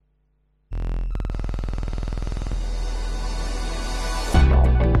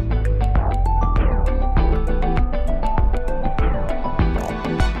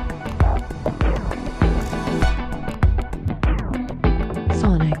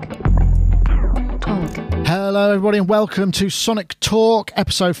Hello, everybody, and welcome to Sonic Talk,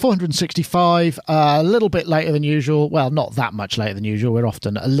 episode 465. A little bit later than usual. Well, not that much later than usual. We're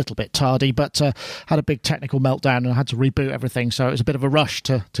often a little bit tardy, but had a big technical meltdown and I had to reboot everything, so it was a bit of a rush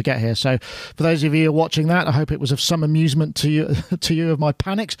to get here. So for those of you who are watching that, I hope it was of some amusement to you of my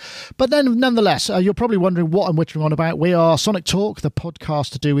panics. But then, nonetheless, you're probably wondering what I'm whittering on about. We are Sonic Talk, the podcast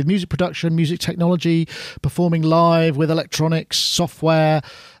to do with music production, music technology, performing live with electronics, software,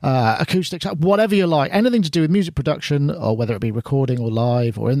 acoustics, whatever you like, anything to do with music production, or whether it be recording or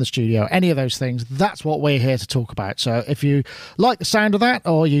live or in the studio, any of those things, that's what we're here to talk about. So if you like the sound of that,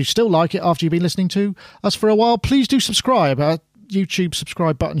 or you still like it after you've been listening to us for a while, please do subscribe. YouTube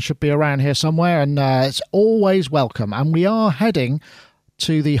subscribe button should be around here somewhere, and it's always welcome. And we are heading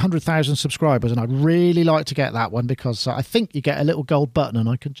to the 100,000 subscribers, and I'd really like to get that one, because I think you get a little gold button, and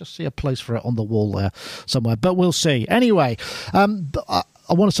I can just see a place for it on the wall there somewhere, but we'll see. Anyway,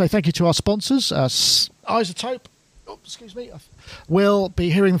 I want to say thank you to our sponsors, iZotope. Oh, excuse me. We'll be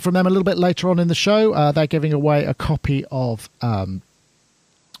hearing from them a little bit later on in the show. They're giving away a copy of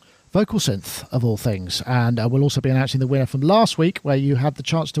Vocal Synth, of all things, and we'll also be announcing the winner from last week, where you had the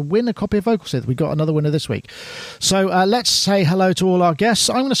chance to win a copy of Vocal Synth. We got another winner this week. So let's say hello to all our guests.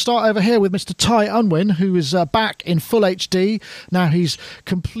 I'm going to start over here with Mr. Ty Unwin, who is back in full HD. Now he's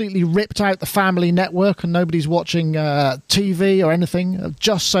completely ripped out the family network and nobody's watching TV or anything,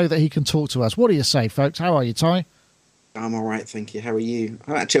 just so that he can talk to us. What do you say, folks? How are you, Ty? I'm all right, thank you. How are you?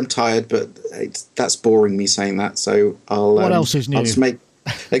 I'm tired, but that's boring, me saying that. So I'll... What else is new? I'll just make...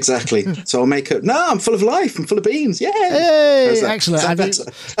 Exactly. So I'll make it. No, I'm full of life. I'm full of beans. Yeah. Hey, excellent.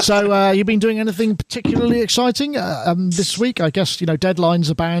 So you've been doing anything particularly exciting this week? I guess, deadlines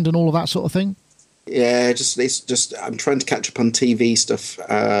abound and all of that sort of thing. Yeah, it's just I'm trying to catch up on TV stuff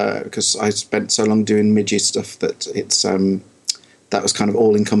because I spent so long doing midget stuff that it's that was kind of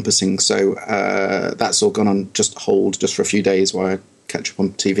all encompassing. So that's all gone on just hold just for a few days while I catch up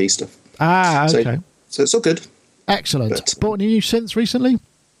on TV stuff. Okay. So it's all good. Excellent. Bought any new synths recently?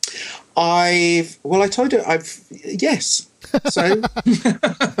 I told you, yes. So.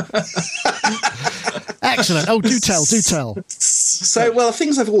 Excellent. Oh, do tell. So,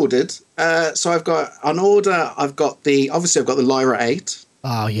 things I've ordered. So I've got on order. I've got the Lyra 8.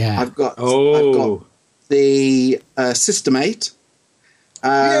 Oh yeah. I've got the System 8.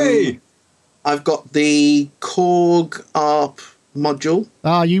 Yay! I've got the Korg ARP module.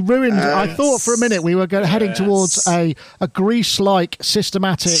 You ruined. I thought for a minute we were heading towards a Grease-like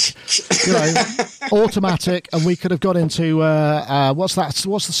systematic, automatic, and we could have got into what's that?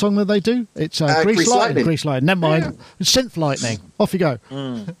 What's the song that they do? It's Grease Lightning. Grease Lightning. Never mind. Yeah. Synth Lightning. Off you go.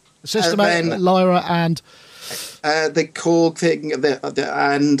 Systematic, Lyra, and the Korg thing, and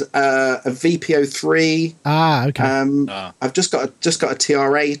a VPO3. Okay. I've just got a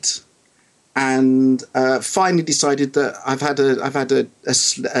TR8. And finally decided that I've had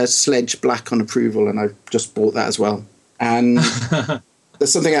a Sledge Black on approval, and I've just bought that as well. And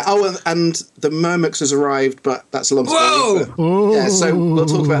there's something. And the Murmux has arrived, but that's a long story. Whoa! So we'll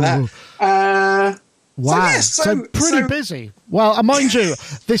talk about that. Wow, so pretty busy. Well, mind you,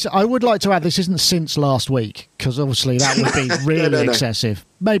 this I would like to add. This isn't since last week, because obviously that would be really no. excessive.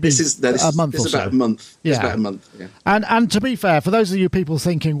 Maybe a month or so. It's about a month. Yeah. It's about a month. Yeah. And to be fair, for those of you people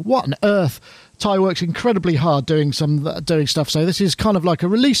thinking, what on earth? Ty works incredibly hard doing stuff. So this is kind of like a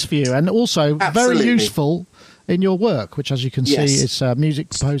release for you, and also very useful in your work, which, as you can see, is music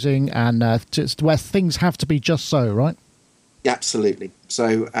composing and just where things have to be just so, right? Yeah, absolutely.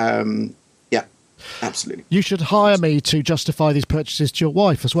 So. Absolutely. You should hire me to justify these purchases to your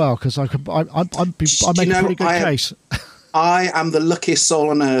wife as well, because I make a pretty good case. I am the luckiest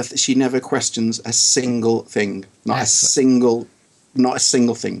soul on earth. She never questions a single thing. Not a single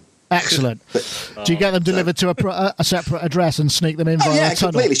thing. Excellent. Do you get them delivered to a separate address and sneak them in via a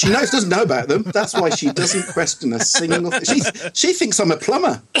tunnel? Completely. She doesn't know about them. That's why she doesn't question a single thing. She thinks I'm a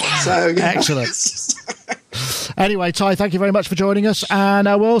plumber. So Excellent. Anyway, Ty, thank you very much for joining us. And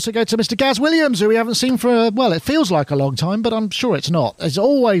we'll also go to Mr. Gaz Williams, who we haven't seen for, it feels like a long time, but I'm sure it's not. As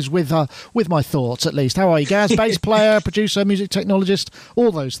always, with my thoughts, at least. How are you, Gaz? Bass player, producer, music technologist,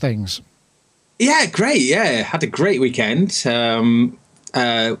 all those things. Yeah, great. Yeah, had a great weekend.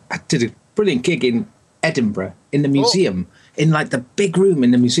 I did a brilliant gig in Edinburgh, in the museum. In the big room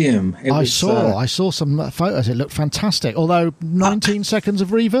in the museum. I saw some photos. It looked fantastic. Although 19 seconds of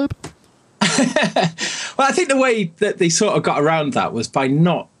reverb. Well, I think the way that they sort of got around that was by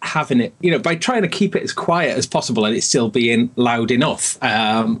not having it, by trying to keep it as quiet as possible and it still being loud enough.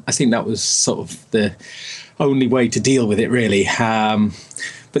 I think that was sort of the only way to deal with it, really.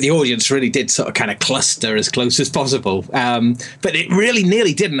 but the audience really did sort of kind of cluster as close as possible. But it really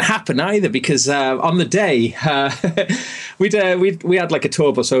nearly didn't happen either, because on the day we had like a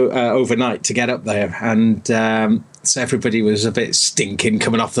tour bus overnight to get up there, and so everybody was a bit stinking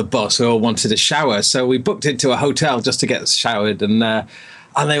coming off the bus. We all wanted a shower, so we booked into a hotel just to get showered, and the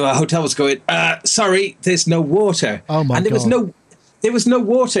hotel was going, sorry, there's no water. Oh my God. There was no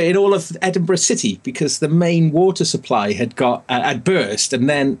water in all of Edinburgh City, because the main water supply had burst, and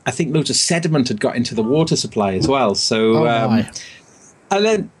then I think loads of sediment had got into the water supply as well. So, and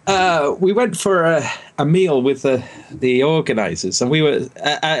then we went for a meal with the organisers, and we were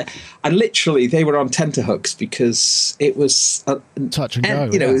and literally they were on tenterhooks because it was touch and go.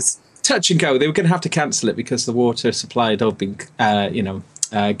 It was touch and go. They were going to have to cancel it because the water supply had all been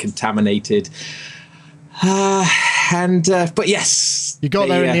contaminated. But yes, you got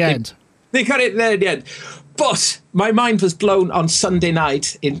there in the end. They got it there in the end. But my mind was blown on Sunday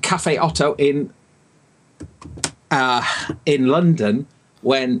night in Cafe Otto in London,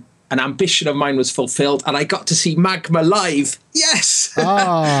 when an ambition of mine was fulfilled and I got to see Magma live. Yes.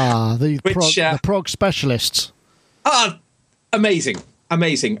 The prog specialists. Amazing. I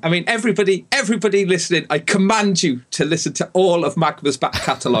mean, everybody listening, I command you to listen to all of Magma's back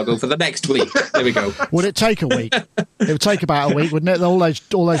catalogue over the next week. There we go. Would it take a week? It would take about a week, wouldn't it? All those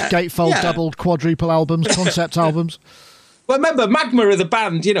gatefold, double, quadruple albums, concept albums. Well, remember, Magma are the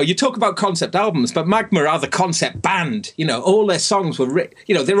band, you talk about concept albums, but Magma are the concept band. All their songs were written,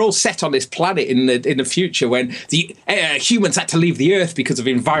 they're all set on this planet in the future when the humans had to leave the Earth because of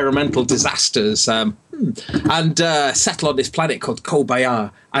environmental disasters and settle on this planet called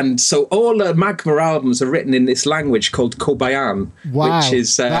Kobayar. And so all the Magma albums are written in this language called Kobayan. Wow, which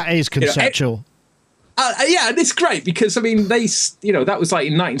is, that is conceptual. Yeah, and it's great because, I mean, they, that was like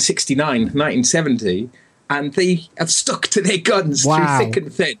in 1969, 1970. And they have stuck to their guns through thick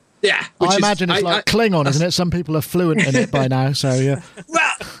and thin. Yeah. I imagine it's like Klingon, isn't it? Some people are fluent in it by now, so yeah.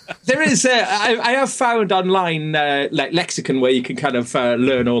 Well, there is. I have found online like lexicon where you can kind of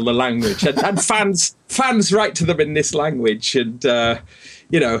learn all the language, and fans write to them in this language, and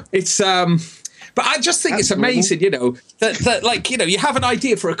it's. But I just think it's amazing, that like, you have an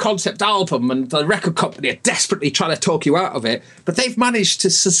idea for a concept album and the record company are desperately trying to talk you out of it, but they've managed to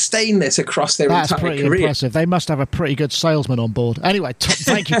sustain this across their entire career. That's pretty impressive. They must have a pretty good salesman on board. Anyway,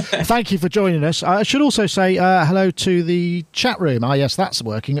 thank you. Thank you for joining us. I should also say hello to the chat room. Yes, that's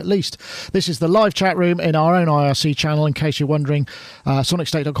working at least. This is the live chat room in our own IRC channel, in case you're wondering,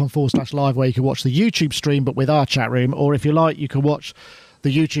 sonicstate.com/live, where you can watch the YouTube stream, but with our chat room, or if you like, you can watch the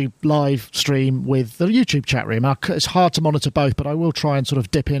YouTube live stream with the YouTube chat room. It's hard to monitor both, but I will try and sort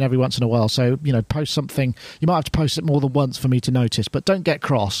of dip in every once in a while. So, post something. You might have to post it more than once for me to notice, but don't get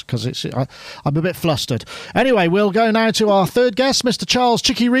cross because I'm a bit flustered. Anyway, we'll go now to our third guest, Mr. Charles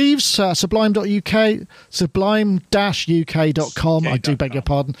Chicky Reeves, sublime.uk, sublime-uk.com. I do beg your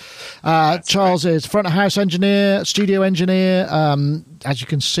pardon. Charles is front of house engineer, studio engineer. As you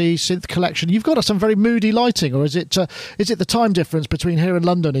can see, synth collection. You've got some very moody lighting, or is it the time difference between here and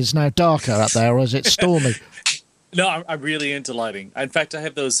London is now darker up there, or is it stormy? No, I'm really into lighting. In fact, I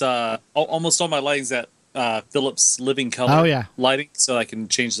have those almost all my lighting's that Philips Living Color lighting, so I can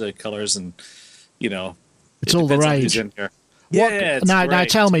change the colors and it's all the rage. In here. Now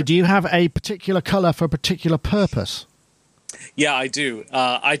tell me, do you have a particular color for a particular purpose? Yeah, I do.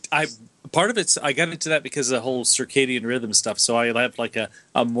 I part of it's I got into that because of the whole circadian rhythm stuff. So I have like a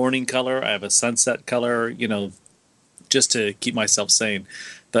morning color, I have a sunset color, just to keep myself sane.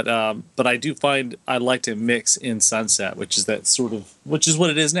 But I do find I like to mix in sunset, which is what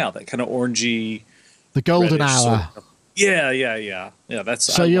it is now, that kind of orangey, the golden hour. Sort of. Yeah. That's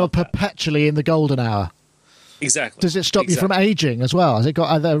so you're perpetually in the golden hour. Exactly. Does it stop you from aging as well? Has it got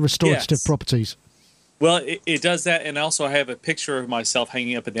other restorative properties? Well, it does that, and also I have a picture of myself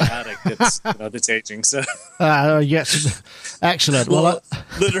hanging up in the attic that's aging. So, yes, excellent. Well,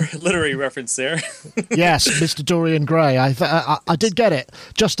 literary reference there. Yes, Mr. Dorian Gray. I did get it.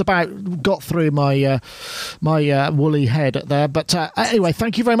 Just about got through my woolly head there. But anyway,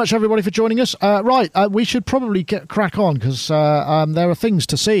 thank you very much, everybody, for joining us. We should probably crack on because there are things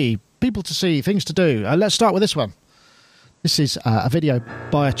to see, people to see, things to do. Let's start with this one. This is a video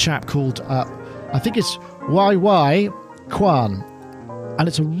by a chap called. I think it's YY Kwan, and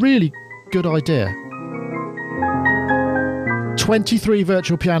it's a really good idea. 23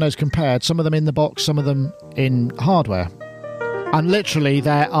 virtual pianos compared, some of them in the box, some of them in hardware. And literally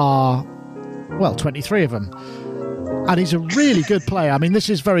there are, 23 of them. And he's a really good player. I mean, this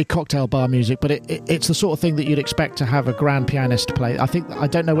is very cocktail bar music, but it's the sort of thing that you'd expect to have a grand pianist play. I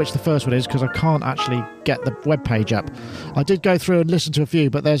don't know which the first one is because I can't actually get the webpage up. I did go through and listen to a few,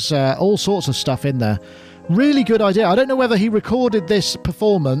 but there's all sorts of stuff in there. Really good idea. I don't know whether he recorded this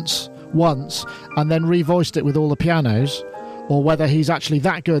performance once and then revoiced it with all the pianos, or whether he's actually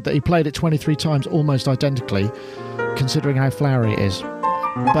that good that he played it 23 times almost identically, considering how flowery it is.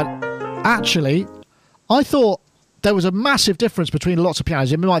 But actually, I thought there was a massive difference between lots of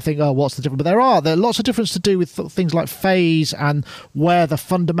pianos. You might think, oh, what's the difference? But there are lots of difference to do with things like phase and where the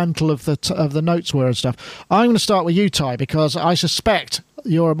fundamental of the notes were and stuff. I'm going to start with you, Ty, because I suspect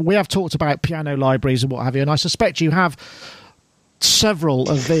we have talked about piano libraries and what have you, and I suspect you have several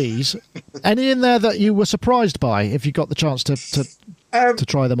of these. Any in there that you were surprised by, if you got the chance to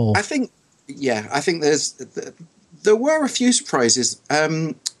try them all? I think there were a few surprises.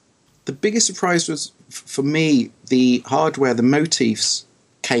 The biggest surprise was, for me, the hardware, the motifs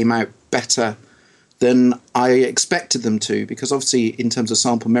came out better than I expected them to, because obviously in terms of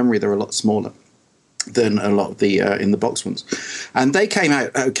sample memory, they're a lot smaller than a lot of the in the box ones, and they came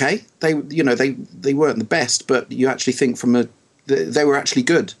out okay. They weren't the best, but you actually think they were actually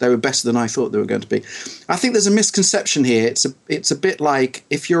good. They were better than I thought they were going to be. I think there's a misconception here. It's a bit like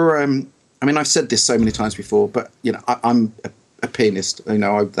if you're I mean, I've said this so many times before, but I'm a pianist.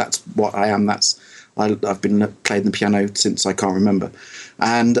 That's what I am. I've been playing the piano since I can't remember,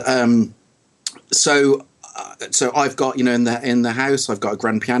 and so I've got in the house I've got a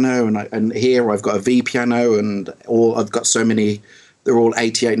grand piano, and here I've got a V piano, and I've got so many. They're all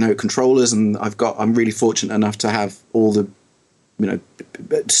 88 note controllers, and I'm really fortunate enough to have all the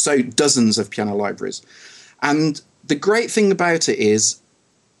so dozens of piano libraries. And the great thing about it is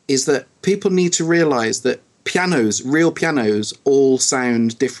that people need to realize that real pianos all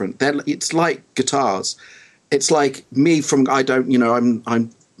sound different. It's like guitars. It's like me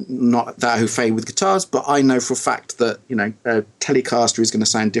I'm not that au fait with guitars, but I know for a fact that a Telecaster is going to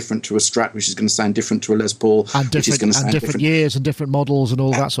sound different to a Strat, which is going to sound different to a Les Paul, which is going to sound different years and different models and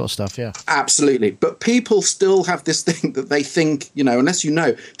all that sort of stuff. Yeah, absolutely. But people still have this thing that they think, unless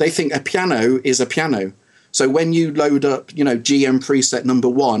they think a piano is a piano. So when you load up, GM preset number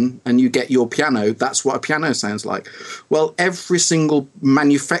 1 and you get your piano, that's what a piano sounds like. Well, every single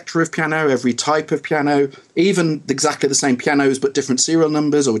manufacturer of piano, every type of piano, even exactly the same pianos but different serial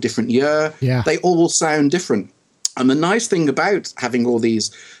numbers or a different year, they all sound different. And the nice thing about having all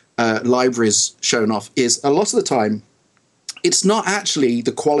these libraries shown off is a lot of the time, it's not actually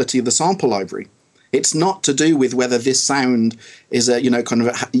the quality of the sample library. It's not to do with whether this sound is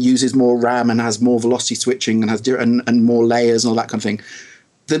uses more RAM and has more velocity switching and has and more layers and all that kind of thing.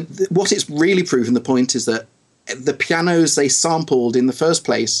 What it's really proven the point is that the pianos they sampled in the first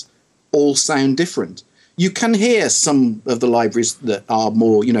place all sound different. You can hear some of the libraries that are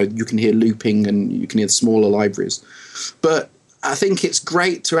more, you can hear looping and you can hear the smaller libraries. But I think it's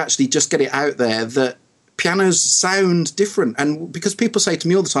great to actually just get it out there that pianos sound different. And because people say to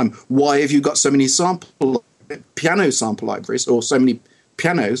me all the time, why have you got so many piano sample libraries or so many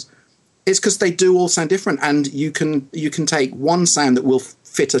pianos? It's because they do all sound different. And you can take one sound that will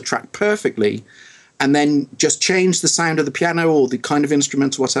fit a track perfectly and then just change the sound of the piano or the kind of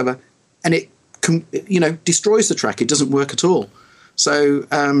instrument or whatever, and it destroys the track. It doesn't work at all. So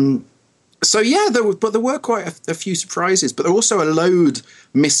yeah, there were quite a few surprises, but there were also a load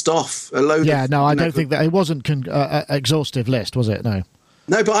missed off. I don't think that it wasn't exhaustive list, was it? No,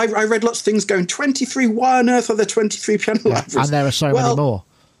 but I read lots of things going 23. Why on earth are there 23 piano libraries? And there are so many more.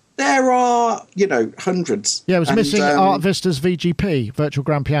 There are, hundreds. Yeah, it was missing Art Vista's VGP, Virtual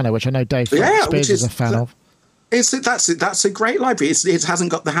Grand Piano, which I know Dave Spears is a fan of. That's a great library. It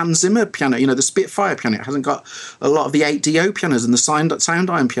hasn't got the Hans Zimmer piano, the Spitfire piano. It hasn't got a lot of the 8DO pianos and the Sound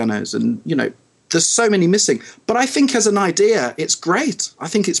Iron pianos, and there's so many missing. But I think as an idea, it's great. I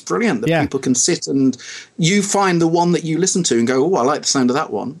think it's brilliant that people can sit and you find the one that you listen to and go, oh, I like the sound of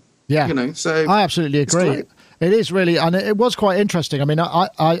that one. Yeah, so I absolutely agree. It is really, and it was quite interesting. I mean,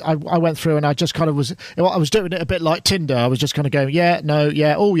 I went through and I just kind of I was doing it a bit like Tinder. I was just kind of going, yeah, no,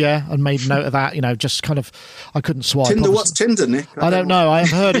 yeah, oh yeah, and made note of that. Just kind of, I couldn't swipe. Tinder, what's Tinder, Nick? I don't know. I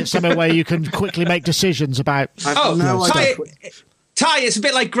have heard it somewhere where you can quickly make decisions about. Ty, it's a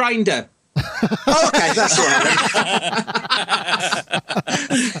bit like Grindr. Okay, that's right.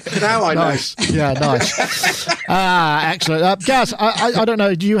 Now I know. Nice. Yeah, nice. Excellent. Gaz, I don't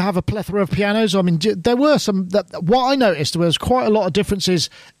know, do you have a plethora of pianos? I mean, there were some, what I noticed was quite a lot of differences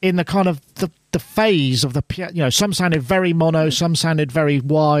in the kind of the phase of the piano. Some sounded very mono, some sounded very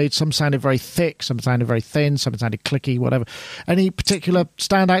wide, some sounded very thick, some sounded very thin, some sounded clicky, whatever. Any particular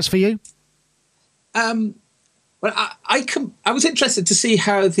standouts for you? Well, I was interested to see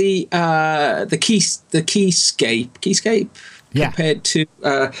how the keyscape compared to,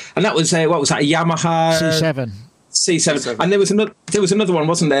 and that was what was that, a Yamaha C7, and there was another one,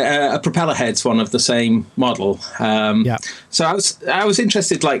 wasn't there? A propeller heads one of the same model. So I was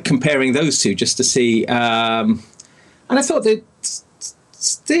interested, like comparing those two, just to see, and I thought they're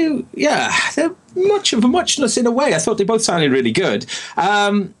much of a muchness in a way. I thought they both sounded really good.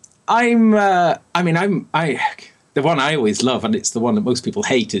 The one I always love, and it's the one that most people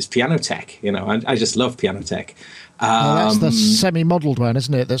hate, is Pianotech. You know, I just love Pianotech. That's the semi-modelled one,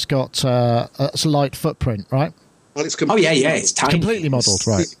 isn't it? That's got a light footprint, right? Well, it's it's tiny. Completely modelled,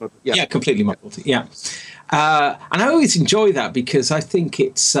 right? Yeah, completely modelled. Yeah, and I always enjoy that because I think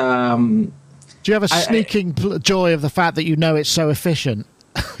it's. Do you have a sneaking joy of the fact that you know it's so efficient?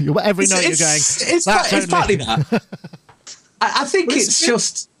 Every note you're going. It's partly that. I think it's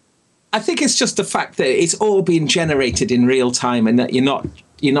just. I think it's just the fact that it's all being generated in real time, and that you're not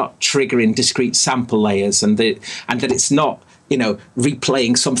triggering discrete sample layers, and that it's not, you know,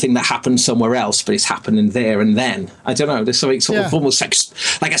 replaying something that happened somewhere else, but it's happening there and then. I don't know. There's something sort of almost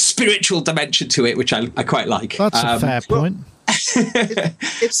like a spiritual dimension to it, which I quite like. That's a fair point.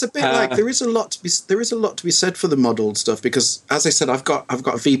 It's a bit like there is a lot to be said for the modelled stuff, because, as I said, I've got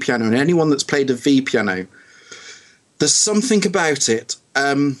a V piano, and anyone that's played a V piano, there's something about it.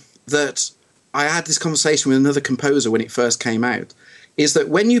 That I had this conversation with another composer when it first came out, is that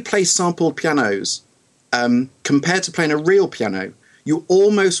when you play sampled pianos, compared to playing a real piano, you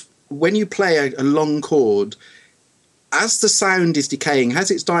almost, when you play a long chord, as the sound is decaying,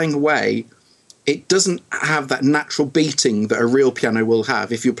 as it's dying away, it doesn't have that natural beating that a real piano will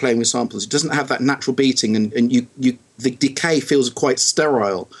have if you're playing with samples. It doesn't have that natural beating, and the decay feels quite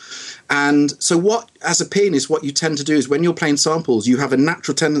sterile. And so what, as a pianist, what you tend to do is when you're playing samples, you have a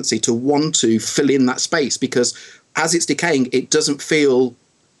natural tendency to want to fill in that space, because as it's decaying, it doesn't feel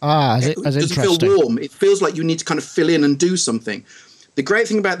it doesn't feel warm. It feels like you need to kind of fill in and do something. The great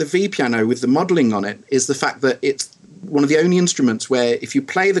thing about the V piano with the modelling on it is the fact that it's one of the only instruments where if you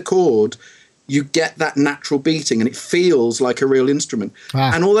play the chord, you get that natural beating and it feels like a real instrument.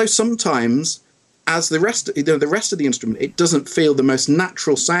 And although sometimes, as the rest of the instrument, it doesn't feel the most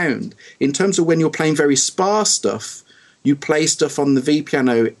natural sound. In terms of when you're playing very sparse stuff, you play stuff on the V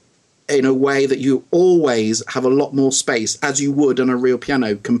piano in a way that you always have a lot more space, as you would on a real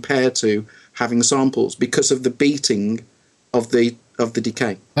piano, compared to having samples, because of the beating of the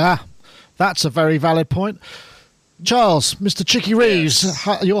decay. That's a very valid point. Charles, Mr. Chicky Reeves,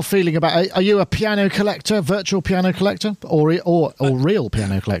 how you're feeling about it? Are you a piano collector, virtual piano collector, or real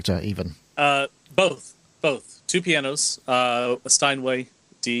piano collector even? Both. Two pianos, a Steinway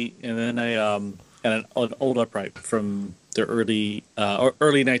D, and then an old upright from the early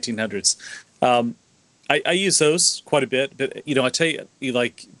 1900s. I use those quite a bit, but I tell you,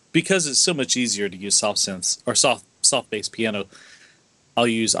 because it's so much easier to use soft synths or soft bass piano, I'll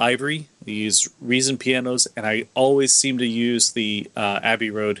use Ivory, I use Reason pianos, and I always seem to use the Abbey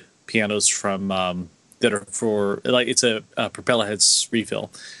Road pianos from that are for it's a propeller heads refill.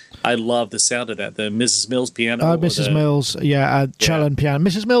 I love the sound of that. The Mrs. Mills piano. Mrs. Mills, Chellan piano.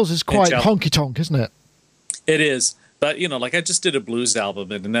 Mrs. Mills is quite honky tonk, isn't it? It is. But, I just did a blues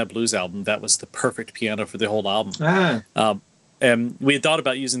album, and in that blues album, that was the perfect piano for the whole album. And we had thought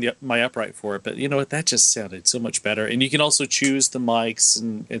about using my upright for it, but you know what? That just sounded so much better. And you can also choose the mics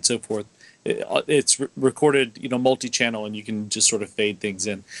and so forth. It's recorded, multi-channel, and you can just sort of fade things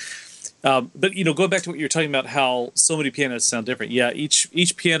in. But going back to what you were talking about, how so many pianos sound different. Yeah,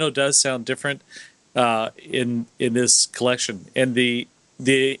 each piano does sound different in this collection, and the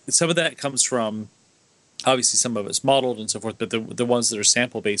some of that comes from, obviously some of it's modeled and so forth, but the ones that are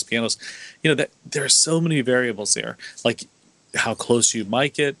sample based pianos, that there are so many variables there, like how close you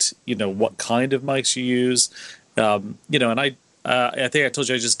mic it, what kind of mics you use, and I think I told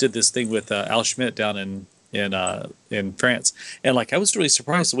you I just did this thing with Al Schmidt down in France, and I was really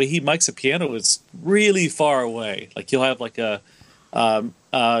surprised the way he mics a piano is really far away. He'll have a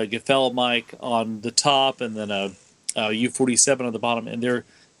Gefell mic on the top and then a U47 on the bottom, and they're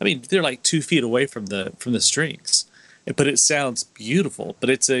 2 feet away from the strings, but it sounds beautiful. But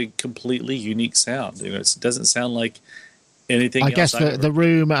it's a completely unique sound. It doesn't sound like anything. I guess the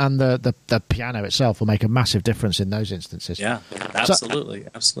room and the piano itself will make a massive difference in those instances. Yeah, absolutely,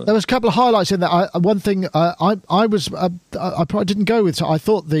 absolutely. There was a couple of highlights in there. One thing I probably didn't go with. So I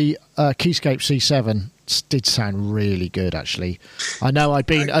thought the Keyscape C7 did sound really good. Actually, I know I'd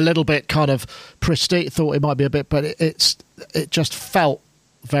been a little bit kind of prestige, thought it might be a bit, but it just felt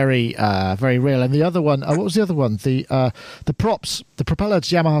very very real. And the other one, what was the other one? The props, the propeller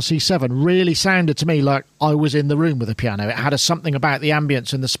to Yamaha C7 really sounded to me like I was in the room with the piano. It had something about the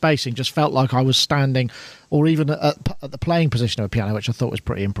ambience and the spacing, just felt like I was standing or even at the playing position of a piano, which I thought was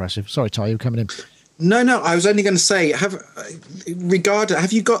pretty impressive. Sorry, Ty, you were coming in. No, I was only going to say, has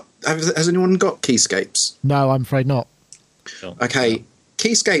anyone got Keyscapes? No, I'm afraid not. Okay,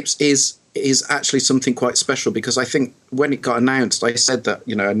 Keyscapes is actually something quite special, because I think when it got announced, I said that,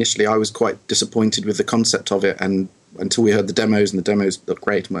 initially I was quite disappointed with the concept of it, and until we heard the demos, and the demos looked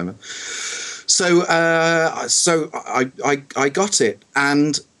great, whatever. So I got it,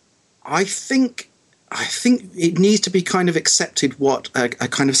 and I think it needs to be kind of accepted what a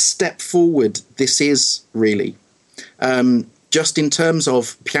kind of step forward this is, really, just in terms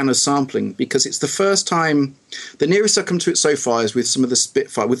of piano sampling, because it's the first time. The nearest I've come to it so far is with some of the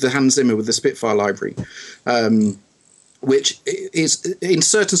Spitfire, with the Hans Zimmer, with the Spitfire library, which is, in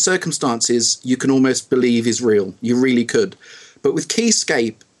certain circumstances, you can almost believe is real. You really could. But with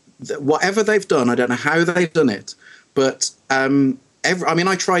Keyscape, whatever they've done, I don't know how they've done it, but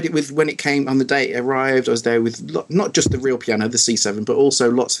I tried it with, when it came on the day it arrived, I was there with not just the real piano, the C7, but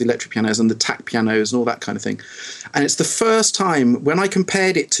also lots of the electric pianos and the TAC pianos and all that kind of thing. And it's the first time when I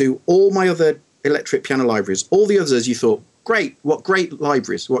compared it to all my other electric piano libraries, all the others you thought, great, what great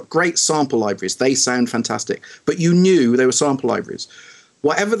libraries, what great sample libraries, they sound fantastic. But you knew they were sample libraries.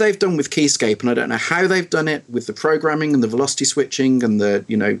 Whatever they've done with Keyscape, and I don't know how they've done it with the programming and the velocity switching and the,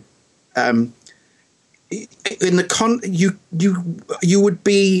 in the you would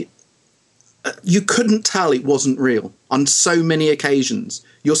be, you couldn't tell it wasn't real on so many occasions.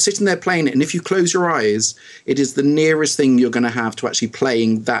 You're sitting there playing it, and if you close your eyes, it is the nearest thing you're going to have to actually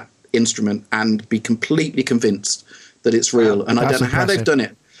playing that instrument and be completely convinced that it's real. Wow, and I don't know how they've done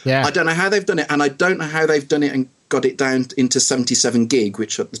it. Yeah. I don't know how they've done it, and I don't know how they've done it and got it down into 77 gig,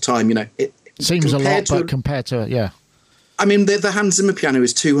 which at the time, it seems a lot, but compared to yeah. I mean, the Hans Zimmer piano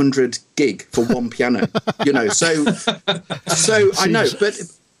is 200 gig for one piano, so I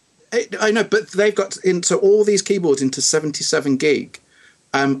know, but they've got into all these keyboards into 77 gig.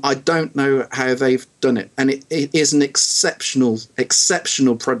 I don't know how they've done it, and it is an exceptional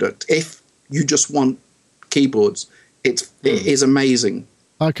product. If you just want keyboards, it is amazing.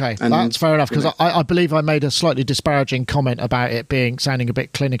 Okay, and that's fair enough, because I believe I made a slightly disparaging comment about it sounding a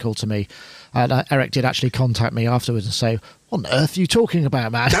bit clinical to me, and Eric did actually contact me afterwards and say, "What on earth are you talking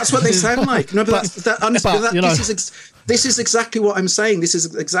about, man?" That's what they sound like. No, but this is exactly what I'm saying. This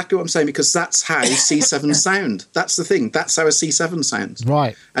is exactly what I'm saying, because that's how C7 sound. That's the thing. That's how a C7 sounds.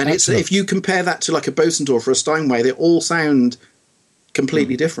 Right. And it's, if you compare that to like a Bosendorff or a Steinway, they all sound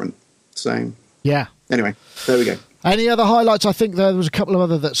completely different. So yeah. Anyway, there we go. Any other highlights? I think there was a couple of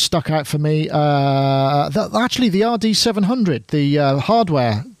other that stuck out for me. Actually, the RD700, the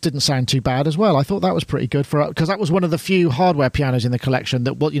hardware didn't sound too bad as well. I thought that was pretty good because that was one of the few hardware pianos in the collection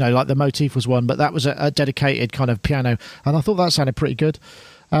that, like the Motif was one, but that was a dedicated kind of piano, and I thought that sounded pretty good.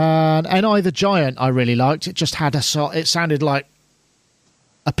 And NI the Giant, I really liked. It just had it sounded like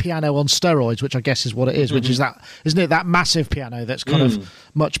a piano on steroids, which I guess is what it is. Which is that, isn't it? That massive piano that's kind of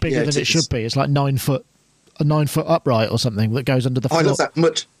much bigger than it should be. It's like 9 foot. A 9 foot upright or something that goes under the floor. I love that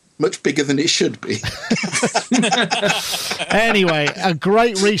much bigger than it should be. Anyway, a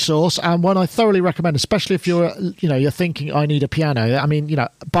great resource, and one I thoroughly recommend, especially if you're thinking I need a piano. I mean,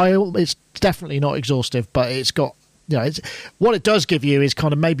 it's definitely not exhaustive, but it's got, what it does give you is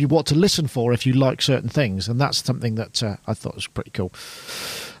kind of maybe what to listen for if you like certain things, and that's something that I thought was pretty cool.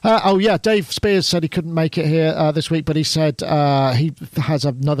 Dave Spears said he couldn't make it here this week, but he said he has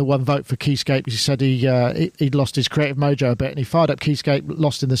another one vote for Keyscape. He said he'd lost his creative mojo a bit, and he fired up Keyscape,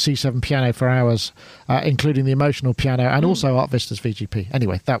 lost in the C7 piano for hours, including the emotional piano and also Art Vista's VGP.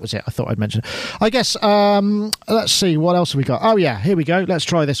 Anyway, that was it. I thought I'd mention it. I guess, let's see, what else have we got? Oh yeah, here we go. Let's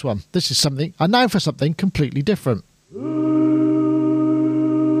try this one. This is something, and now for something completely different.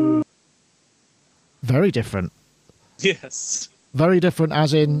 Very different. Yes. Very different,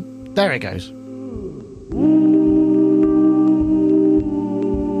 as in, there it goes.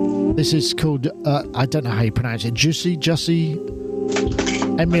 This is called, I don't know how you pronounce it, Jussi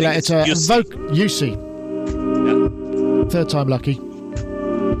emulator. It's a Jussi. Yeah. Third time lucky.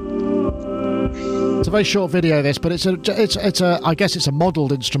 It's a very short video, this, but it's a I guess it's a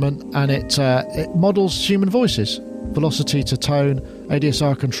modelled instrument, and it models human voices. Velocity to tone,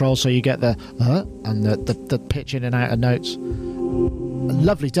 ADSR control, so you get the and the pitch in and out of notes. A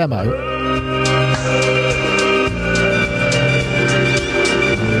lovely demo.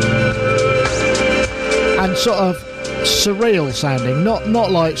 And sort of surreal sounding,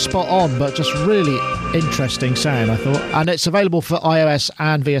 not like spot on, but just really interesting sound, I thought. And it's available for iOS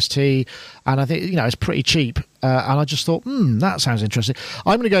and VST, and I think, it's pretty cheap. And I just thought, that sounds interesting.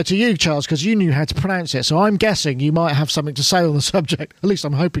 I'm going to go to you, Charles, because you knew how to pronounce it, so I'm guessing you might have something to say on the subject. At least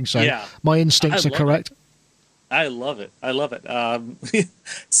I'm hoping so. Yeah. My instincts are correct. I love it.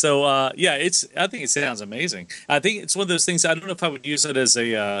 So I think it sounds amazing. I think it's one of those things. I don't know if I would use it as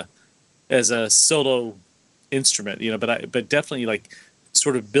a solo instrument, but definitely like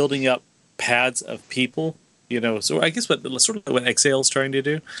sort of building up pads of people, So I guess what Exhale is trying to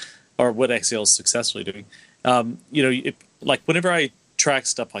do, or what Exhale is successfully doing. Like whenever I track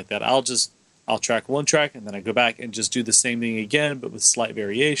stuff like that, I'll track one track and then I go back and just do the same thing again, but with slight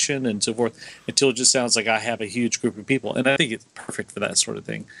variation and so forth, until it just sounds like I have a huge group of people. And I think it's perfect for that sort of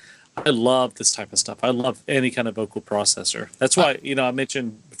thing. I love this type of stuff. I love any kind of vocal processor. That's why, I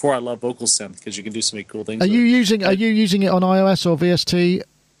mentioned before I love Vocal Synth, because you can do so many cool things. Are you using it on iOS or VST?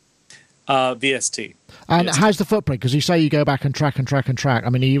 VST. And VST. How's the footprint? Because you say you go back and track and track and track. I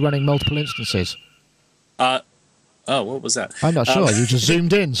mean, are you running multiple instances? What was that? I'm not sure. You just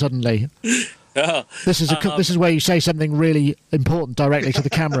zoomed in suddenly. This is where you say something really important directly to the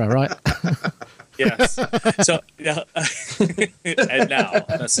camera, right? Yes. So, and now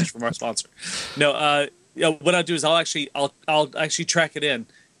a message from our sponsor. No, what I'll do is I'll actually track it in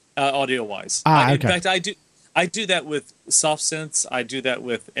audio wise. Okay. In fact, I do that with soft synths. I do that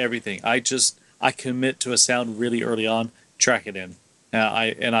with everything. I commit to a sound really early on, track it in,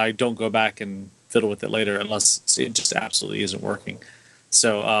 I don't go back and fiddle with it later unless it just absolutely isn't working.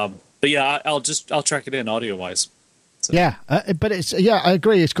 So, but yeah, I'll track it in audio wise. So. Yeah, but I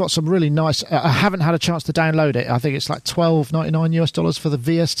agree. It's got some really nice. I haven't had a chance to download it. I think it's like $12.99 for the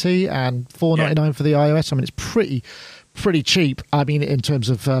VST and $4.99 for the iOS. I mean, it's pretty cheap. I mean, in terms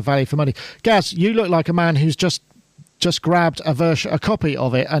of value for money. Gaz, you look like a man who's just grabbed a copy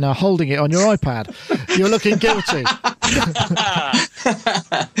of it and are holding it on your iPad. You're looking guilty.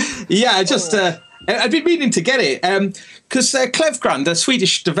 Yeah, I've been meaning to get it because Clevgrand, they're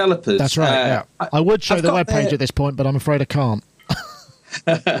Swedish developers. That's right. Yeah, I would show the webpage at this point, but I'm afraid I can't.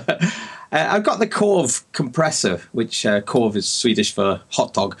 I've got the Korv compressor, which Korv is Swedish for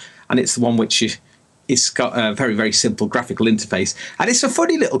hot dog, and it's the one which it's got a very, very simple graphical interface, and it's a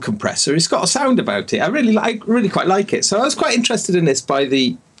funny little compressor. It's got a sound about it. I really quite like it. So I was quite interested in this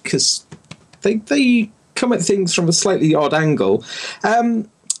because they come at things from a slightly odd angle.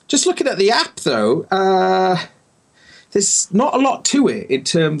 Just looking at the app, though, there's not a lot to it in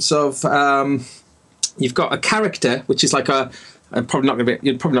terms of you've got a character, which is like you're probably not going to be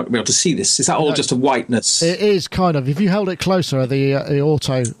able to see this. Is that all just a whiteness? It is kind of. If you held it closer,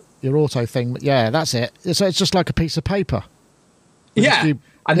 your auto thing. Yeah, that's it. So it's just like a piece of paper. Yeah,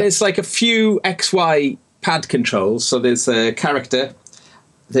 and there's like a few XY pad controls. So there's a character.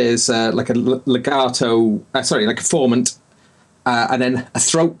 There's like a legato. Like a formant. And then a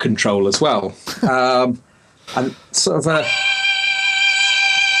throat control as well, and sort of a.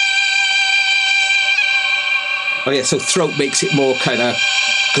 Oh yeah, so throat makes it more kind of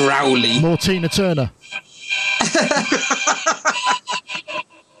growly, more Tina Turner.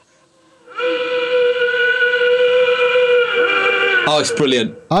 Oh, it's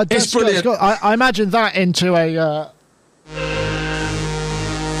brilliant! It's brilliant. I imagine that into a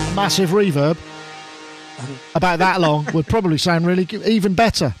massive reverb. About that long would probably sound really even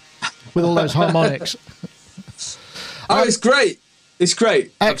better with all those harmonics. It's great. It's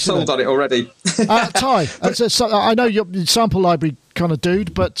great. Excellent. I've sold on it already. Ty, I know you're a sample library kind of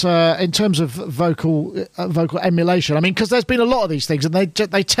dude, but in terms of vocal emulation, I mean, because there's been a lot of these things, and they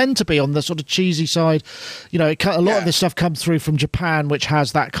tend to be on the sort of cheesy side. A lot of this stuff comes through from Japan, which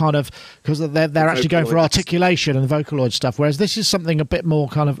has that kind of, because they're actually going for articulation and Vocaloid stuff, whereas this is something a bit more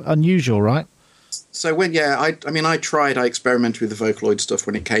kind of unusual, right? So I experimented with the Vocaloid stuff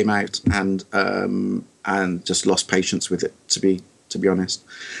when it came out, and just lost patience with it, to be honest,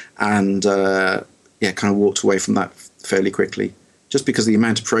 and kind of walked away from that fairly quickly, just because the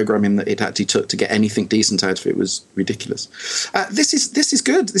amount of programming that it actually took to get anything decent out of it was ridiculous. This is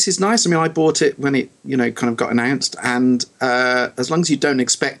good. This is nice. I mean, I bought it when it kind of got announced, and as long as you don't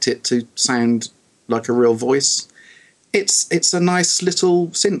expect it to sound like a real voice. It's a nice little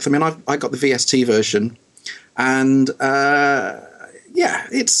synth. I mean, I got the VST version, and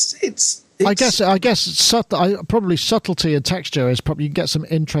it's. I guess probably subtlety and texture is probably, you can get some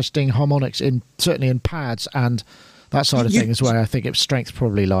interesting harmonics certainly in pads, and that side of thing is where I think its strengths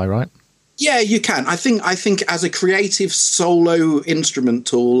probably lie, right? Yeah, you can. I think as a creative solo instrument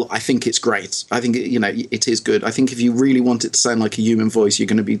tool, I think it's great. I think it is good. I think if you really want it to sound like a human voice, you're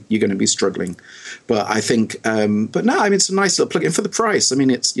going to be struggling. But I think, but no, I mean, it's a nice little plugin for the price. I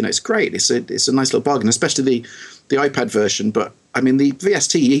mean, it's great. It's a nice little bargain, especially the iPad version. But I mean, the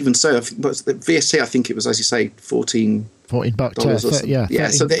VST, even so, the VST, I think it was, as you say, $14 $14, yeah.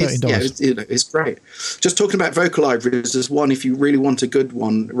 So it's great. Just talking about vocal libraries, there's one, if you really want a good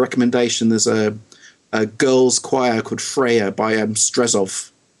one, recommendation, there's a girls choir called Freya by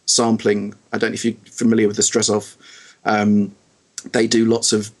Strezov sampling. I don't know if you're familiar with the Strezov. They do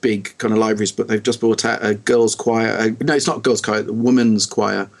lots of big kind of libraries, but they've just brought out a girls choir. No, it's not girls choir, a woman's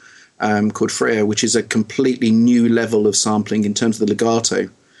choir called Freya, which is a completely new level of sampling in terms of the legato.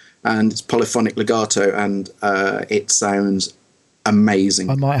 And it's polyphonic legato, and it sounds amazing.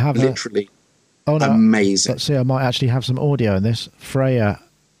 I might have literally amazing. Let's see, I might actually have some audio in this. Freya,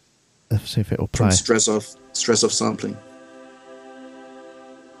 let's see if it will play. From Strezov sampling.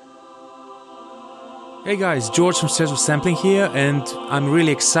 Hey guys, George from Strezov Sampling here, and I'm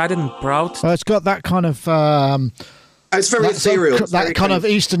really excited and proud. It's got that kind of... it's very ethereal. That kind of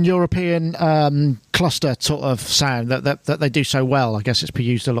Eastern European cluster sort of sound that they do so well. I guess it's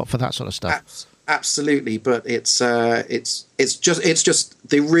used a lot for that sort of stuff. Absolutely, but it's just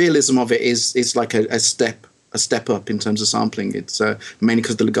the realism of it is like a step up in terms of sampling. It's mainly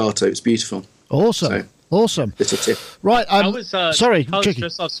because of the legato. It's beautiful. Awesome. Little tip. Right. Sorry, how's Tricky.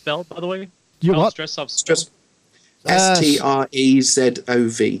 Strezov spelled, by the way? You what? Strezov spelled?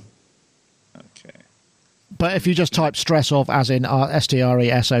 Strezov. Okay. But if you just type Strezov as in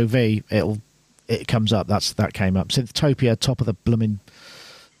STRESOV, it comes up. That came up. Synthtopia, top of the blooming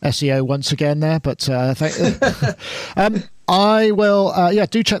SEO once again there. But I will.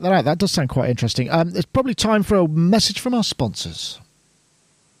 Do check that out. That does sound quite interesting. It's probably time for a message from our sponsors.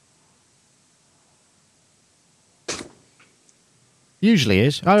 Usually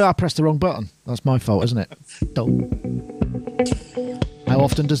is. Oh, I pressed the wrong button. That's my fault, isn't it? How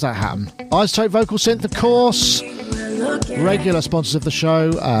often does that happen? iZotope Vocal Synth, of course. Regular sponsors of the show.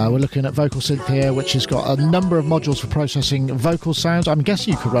 We're looking at Vocal Synth here, which has got a number of modules for processing vocal sounds. I'm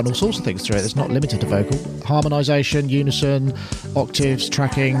guessing you could run all sorts of things through it. It's not limited to vocal. Harmonization, unison, octaves,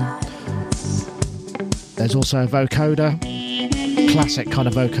 tracking. There's also a vocoder. Classic kind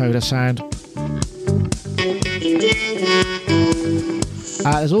of vocoder sound.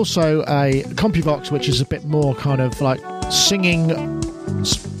 There's also a CompuVox, which is a bit more kind of like singing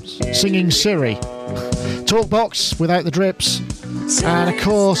Siri. TalkBox without the drips. And of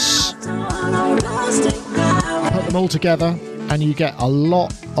course, put them all together and you get a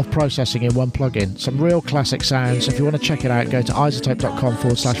lot of processing in one plugin. Some real classic sounds. If you want to check it out, go to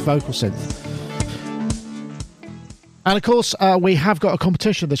iZotope.com/vocalsynth. And of course, we have got a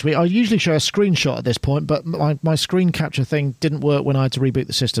competition this week. I usually show a screenshot at this point, but my screen capture thing didn't work when I had to reboot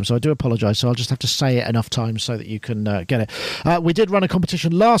the system, so I do apologise. So I'll just have to say it enough times so that you can get it. We did run a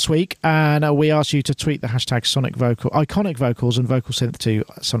competition last week, and we asked you to tweet the hashtag Iconic Vocals and Vocal Synth to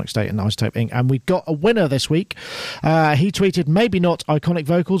Sonic State and iZotope Inc. And we got a winner this week. He tweeted, maybe not Iconic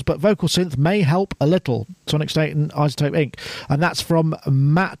Vocals, but Vocal Synth may help a little. Sonic State and iZotope Inc. And that's from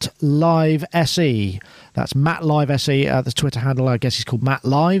Matt Live SE. That's Matt Live SE. The Twitter handle, I guess, he's called Matt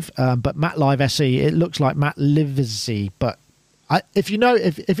Live, but Matt Live SE. It looks like Matt Livesy, but if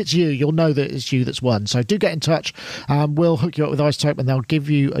it's you, you'll know that it's you that's won. So do get in touch. We'll hook you up with iZotope, and they'll give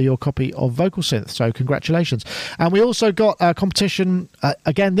you your copy of Vocal Synth. So congratulations. And we also got a competition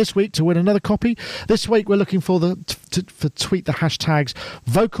again this week to win another copy. This week we're looking for tweet the hashtags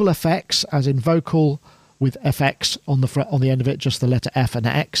Vocal Effects, as in vocal with FX on the end of it, just the letter F and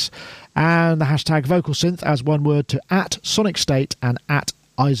X, and the hashtag Vocal Synth as one word to @SonicState and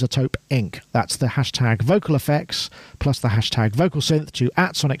 @iZotope Inc. That's the hashtag Vocal Effects plus the hashtag Vocal Synth to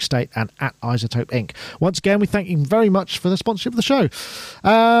 @SonicState and @iZotope Inc. Once again, we thank you very much for the sponsorship of the show.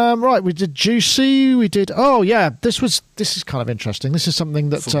 Right, we did Juicy. We did. Oh yeah, this is kind of interesting. This is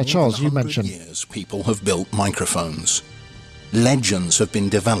something that Charles, you mentioned. For years, people have built microphones. Legends have been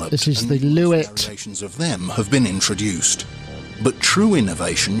developed. This is the Lewitt. Variations of them have been introduced. But true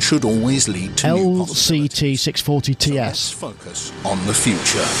innovation should always lead to new LCT 640TS. So let's focus on the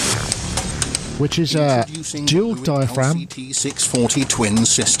future. Which is a dual diaphragm. LCT 640 twin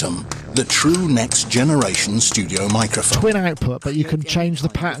system, the true next generation studio microphone. Twin output, but you can change the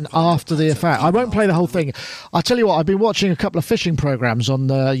pattern after the effect. I won't play the whole thing. I'll tell you what, I've been watching a couple of fishing programs on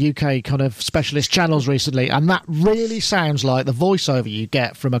the UK kind of specialist channels recently, and that really sounds like the voiceover you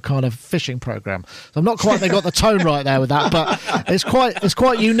get from a kind of fishing program. So I'm not quite they got the tone right there with that, but it's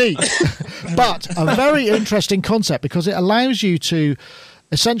quite unique. But a very interesting concept, because it allows you to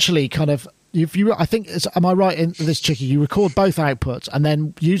essentially kind of, if you, I think, am I right in this, Chicky? You record both outputs, and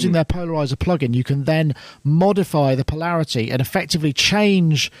then using their polarizer plugin, you can then modify the polarity and effectively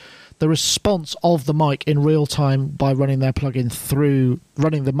change the response of the mic in real time by running their plugin through,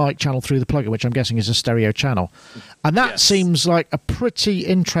 running the mic channel through the plugin, which I'm guessing is a stereo channel. And that seems like a pretty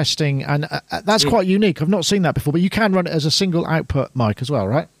interesting, and that's quite unique. I've not seen that before, but you can run it as a single output mic as well,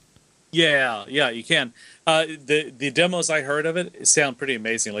 right? Yeah, you can. The demos I heard of it sound pretty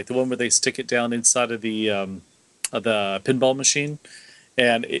amazing. Like the one where they stick it down inside of the pinball machine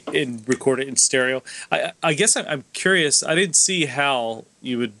and record it in stereo. I guess I'm curious. I didn't see how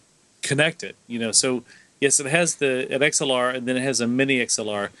you would connect it. So yes, it has an XLR and then it has a mini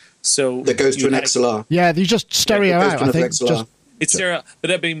XLR. So that goes to an XLR. Yeah, you just stereo out. I think it's stereo.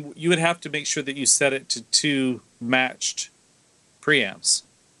 But I mean, you would have to make sure that you set it to 2 matched preamps.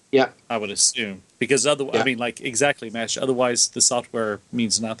 Yeah, I would assume, because otherwise, I mean, like exactly matched. Otherwise, the software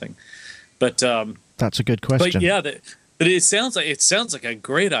means nothing. But that's a good question. But yeah, but it sounds like a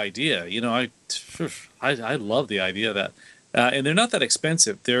great idea. I love the idea of that, and they're not that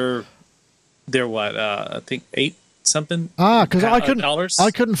expensive. They're what I think $8 something. Because I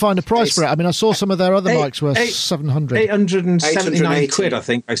couldn't find a price for it. I mean, I saw some of their other mics were 700, 879 quid. I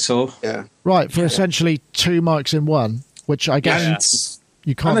think I saw. Yeah, right, for essentially 2 mics in one, which I guess.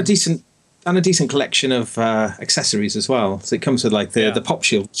 You can't. And a decent collection of accessories as well. So it comes with like the pop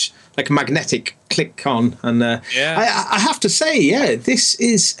shield, like a magnetic click on. And I have to say, this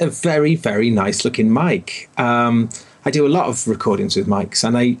is a very, very nice looking mic. I do a lot of recordings with mics,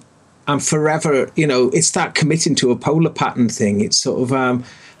 and I'm forever, it's that committing to a polar pattern thing. It's sort of,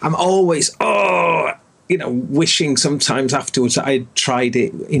 I'm always, wishing sometimes afterwards that I tried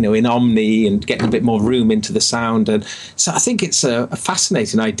it, in Omni and getting a bit more room into the sound. And so I think it's a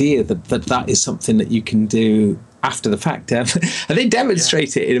fascinating idea that is something that you can do after the fact. And they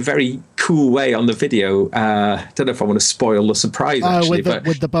demonstrate it in a very cool way on the video. Don't know if I want to spoil the surprise. Actually,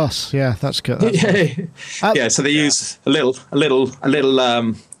 with the bus, that's good. So they use a little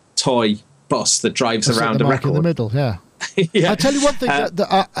toy bus that drives around a record in the middle. I'll tell you one thing,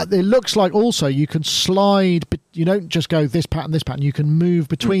 that it looks like also you can slide, but you don't just go this pattern, you can move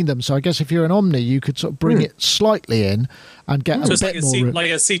between them. So I guess if you're an Omni, you could sort of bring it slightly in and get a bit more room.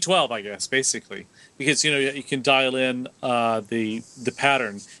 Like a C12, I guess, basically. Because, you can dial in the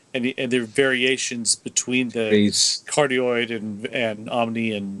pattern and the variations between the cardioid and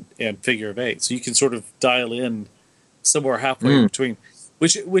Omni and figure of 8. So you can sort of dial in somewhere halfway between.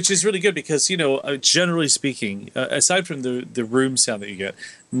 Which is really good because, generally speaking, aside from the room sound that you get,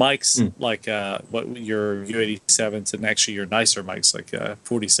 mics like what your U87s and actually your nicer mics like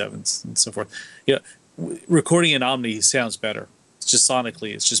 47s and so forth, recording in Omni sounds better. It's just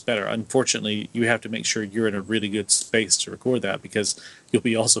sonically, it's just better. Unfortunately, you have to make sure you're in a really good space to record that because you'll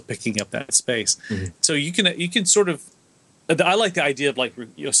be also picking up that space. So you can sort of. I like the idea of like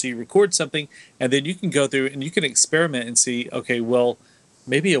so you record something and then you can go through and you can experiment and see, okay, well,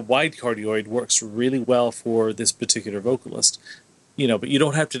 maybe a wide cardioid works really well for this particular vocalist, but you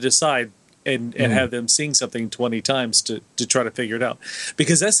don't have to decide and have them sing something 20 times to try to figure it out.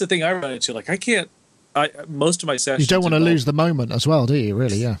 Because that's the thing I run into. Like, most of my sessions. You don't want to lose the moment as well, do you,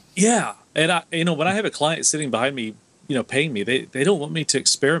 really? Yeah. Yeah. And when I have a client sitting behind me, paying me, they don't want me to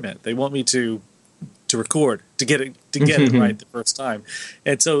experiment. They want me to record, to get it right the first time.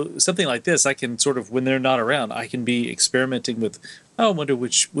 And so something like this, I can sort of, when they're not around, I can be experimenting with, I wonder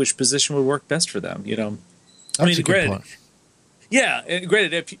which position would work best for them. That's a good point. Yeah, and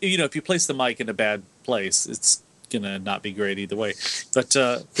granted, if you place the mic in a bad place, it's gonna not be great either way. But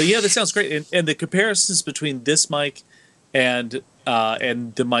yeah, that sounds great. And the comparisons between this mic and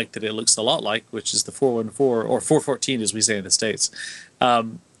the mic that it looks a lot like, which is the 414 or 414 as we say in the States,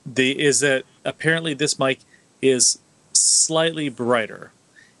 is that apparently this mic is slightly brighter.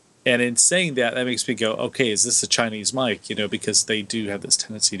 And in saying that makes me go, okay, is this a Chinese mic? Because they do have this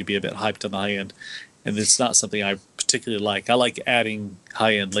tendency to be a bit hyped on the high end. And it's not something I particularly like. I like adding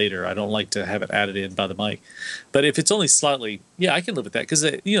high end later. I don't like to have it added in by the mic. But if it's only slightly, I can live with that. Because,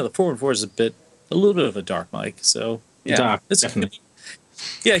 the 414 is a little bit of a dark mic. So, dark, definitely.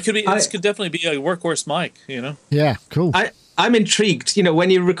 It could be. This could definitely be a workhorse mic, Yeah, cool. I'm intrigued, when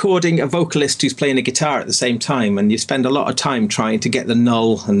you're recording a vocalist who's playing a guitar at the same time and you spend a lot of time trying to get the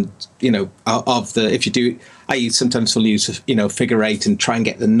null and, if you do, I sometimes will use, figure 8 and try and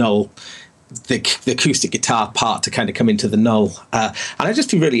get the null. the acoustic guitar part to kind of come into the null, and I'd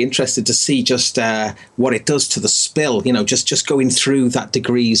just be really interested to see just what it does to the spill. Just going through that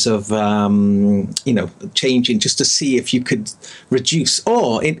degrees of changing, just to see if you could reduce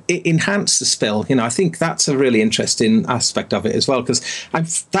or enhance the spill. I think that's a really interesting aspect of it as well, because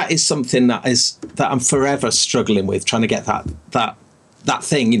that is something that I'm forever struggling with, trying to get that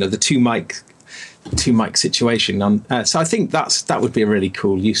thing, the two mic situation on. So I think that would be a really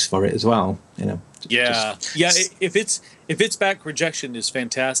cool use for it as well. If its back rejection is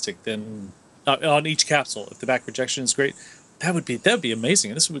fantastic, then on each capsule, if the back rejection is great, that would be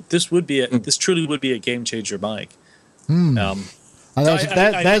amazing. This truly would be a game changer mic.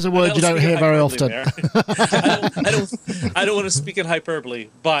 There's a word you don't hear very often. I don't want to speak in hyperbole,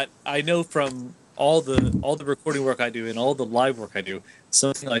 but I know from all the recording work I do and all the live work I do,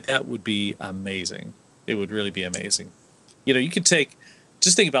 something like that would be amazing. It would really be amazing. You could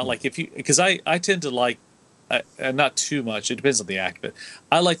just think about because I tend to like, not too much, it depends on the act, but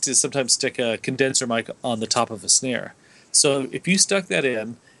I like to sometimes stick a condenser mic on the top of a snare. So if you stuck that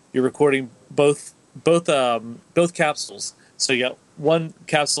in, you're recording both capsules. So you got one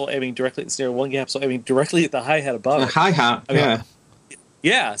capsule aiming directly at the snare, one capsule aiming directly at the hi-hat above. The hi-hat, yeah.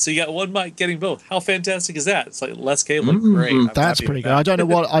 Yeah, so you got one mic getting both. How fantastic is that? It's like less cable. Great. That's pretty good. I don't know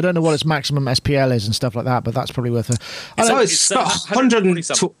what its maximum SPL is and stuff like that, but that's probably worth it. It's got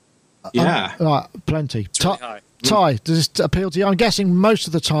 120. Yeah, right, plenty. Really Ty, does this appeal to you? I'm guessing most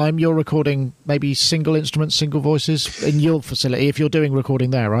of the time you're recording maybe single instruments, single voices in your facility if you're doing recording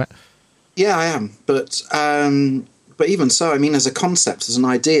there, right? Yeah, I am, but even so, I mean, as a concept, as an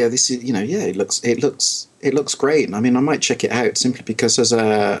idea, this is it looks great. I mean, I might check it out simply because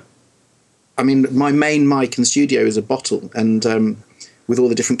my main mic in the studio is a bottle, and with all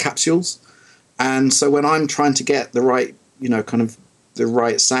the different capsules, and so when I'm trying to get the right, kind of the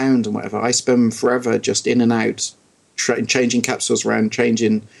right sound and whatever, I spend forever just in and out, changing capsules around,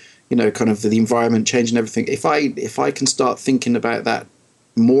 changing, kind of the environment, changing everything. If I can start thinking about that,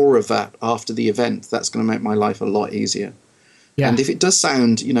 more of that after the event, that's going to make my life a lot easier. Yeah. And if it does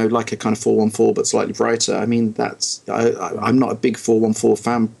sound, like a kind of 414 but slightly brighter, I mean, I'm not a big 414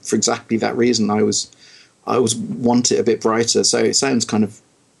 fan for exactly that reason. I always want it a bit brighter, so it sounds kind of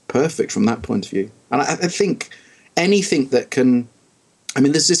perfect from that point of view. And I think anything that can, I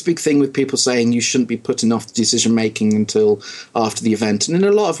mean, there's this big thing with people saying you shouldn't be putting off the decision making until after the event, and in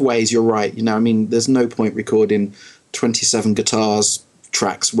a lot of ways you're right. I mean, there's no point recording 27 guitars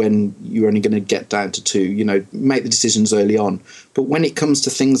tracks when you're only going to get down to 2. Make the decisions early on. But when it comes to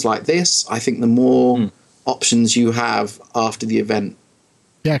things like this, I think the more options you have after the event,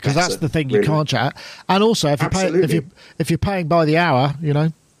 yeah, because that's the thing, you can't chat. And also, if you're paying by the hour,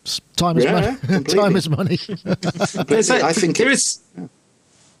 time is money. Time is money. I think there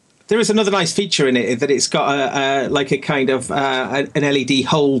is another nice feature in it, that it's got a kind of an LED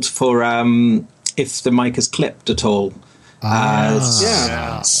hold for if the mic is clipped at all.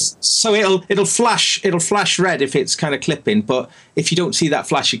 So it'll flash red if it's kind of clipping, but if you don't see that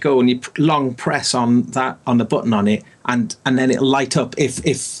flash, you go and you long press on the button on it, and then it'll light up if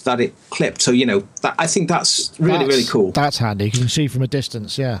that it clipped. So I think that's really cool. That's handy. You can see from a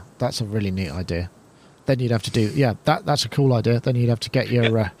distance. Yeah, that's a really neat idea. Then you'd have to do that's a cool idea. Then you'd have to get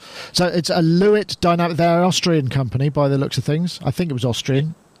your so it's a Lewitt Dynamic. They're an Austrian company by the looks of things. I think it was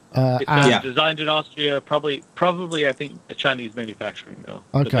Austrian. It's designed in Austria, probably I think a Chinese manufacturing though.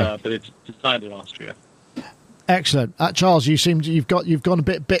 Okay, but it's designed in Austria. Excellent, Charles. You've gone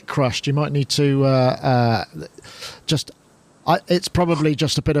a bit crushed. You might need to it's probably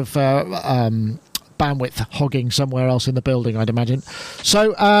just a bit of bandwidth hogging somewhere else in the building, I'd imagine.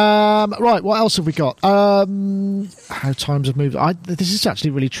 So, right, what else have we got? How times have moved. This is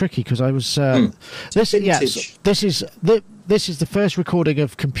actually really tricky because I was This is the first recording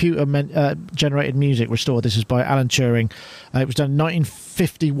of computer-generated music restored. This is by Alan Turing. It was done in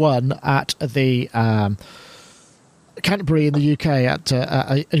 1951 at the Canterbury in the UK at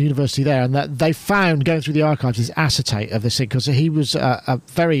a university there, and that they found, going through the archives, this acetate of this thing, because he was a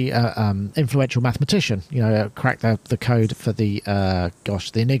very influential mathematician. Cracked the code for the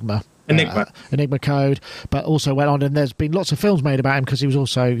Enigma. Enigma code, but also went on, and there's been lots of films made about him because he was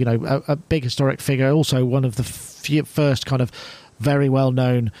also, a big historic figure, also one of the first kind of very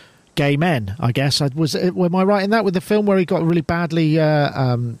well-known gay men, I guess. Am I right in that, with the film where he got really badly,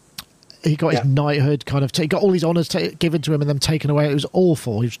 he got his knighthood kind of, he got all these honours given to him and then taken away. It was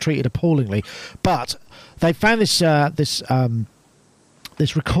awful. He was treated appallingly. But they found this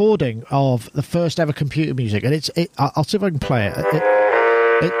recording of the first ever computer music, and I'll see if I can play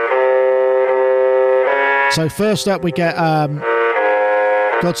it. So first up we get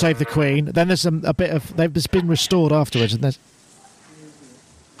God Save the Queen. Then there's a bit of... It's been restored afterwards, and there's...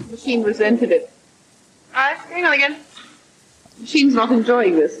 Machine resented it. Hang on again. Machine's not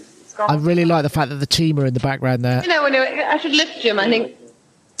enjoying this. It's gone. I really like the fact that the team are in the background there. No, I should lift Jim, I think.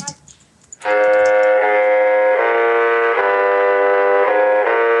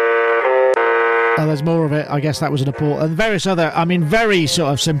 Oh, there's more of it. I guess that was an important... And various other... I mean, very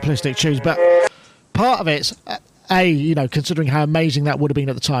sort of simplistic tunes, but part of it's... considering how amazing that would have been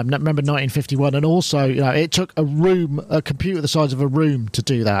at the time. Remember 1951, and also, it took a computer the size of a room to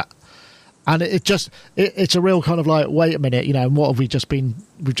do that. And it's a real kind of like, wait a minute, and what have we just been?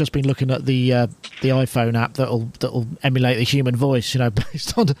 We've just been looking at the iPhone app that'll emulate the human voice,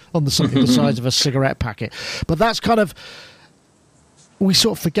 based on something the size of a cigarette packet. But that's kind of, we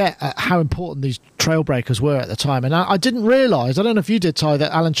sort of forget how important these trailbreakers were at the time. And I didn't realise, I don't know if you did, Ty,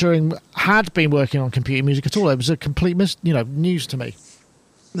 that Alan Turing had been working on computer music at all. It was a complete news to me.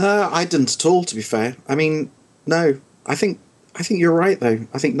 No, I didn't at all, to be fair. I mean, no, I think you're right, though.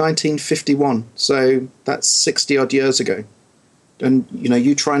 I think 1951, so that's 60-odd years ago. And,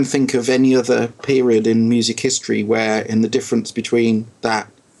 you try and think of any other period in music history where, in the difference between that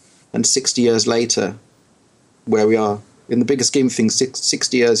and 60 years later, where we are, in the bigger scheme of things,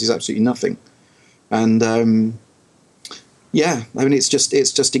 60 years is absolutely nothing. And, I mean, it's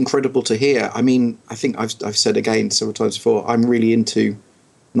just incredible to hear. I mean, I think I've said again several times before, I'm really into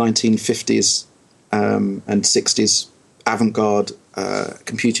 1950s and 60s avant-garde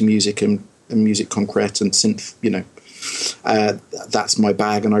computer music and music concrete and synth, that's my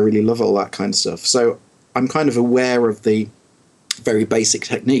bag, and I really love all that kind of stuff. So I'm kind of aware of the very basic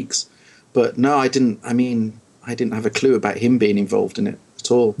techniques, but no, I didn't have a clue about him being involved in it at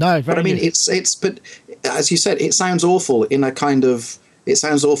all. No, but I mean, but as you said, it sounds awful it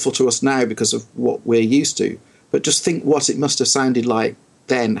sounds awful to us now because of what we're used to, but just think what it must have sounded like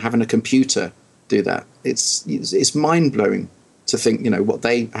then, having a computer do that. It's mind-blowing to think,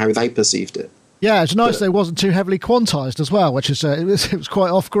 how they perceived it. Yeah, it's nice that it wasn't too heavily quantized as well, which is it was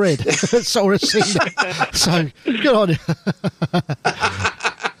quite off-grid. So good on you.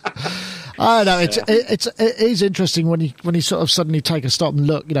 I know it is interesting when you sort of suddenly take a stop and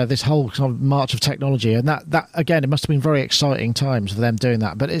look, this whole kind of march of technology, and that again, it must have been very exciting times for them doing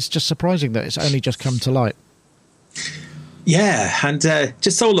that. But it's just surprising that it's only just come to light. Yeah, and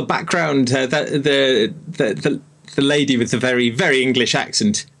just all the background, the lady with the very, very English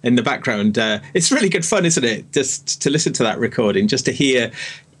accent in the background. It's really good fun, isn't it? Just to listen to that recording, just to hear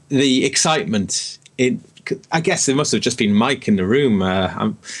the excitement. I guess there must have just been Mike in the room.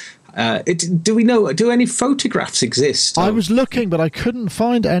 Do any photographs exist? I was looking, but I couldn't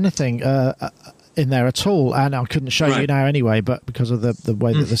find anything in there at all, and I couldn't show you now anyway, but because of the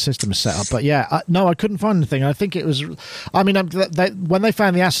way that the system is set up. But yeah, I couldn't find anything. I think it was, when they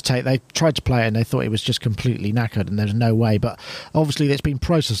found the acetate, they tried to play it and they thought it was just completely knackered and there's no way, but obviously it's been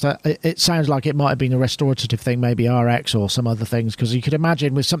processed. It sounds like it might have been a restorative thing, maybe RX or some other things, because you could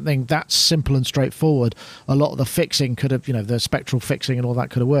imagine with something that simple and straightforward, a lot of the fixing could have, the spectral fixing and all that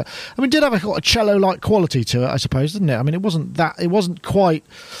could have worked. I mean, it did have a cello-like quality to it, I suppose, didn't it? I mean, it wasn't quite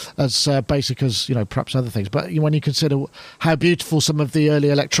as basic as perhaps other things, but when you consider how beautiful some of the early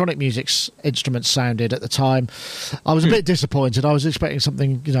electronic music's instruments sounded at the time, I was a bit disappointed. I was expecting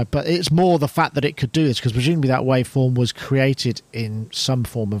something, but it's more the fact that it could do this, because presumably that waveform was created in some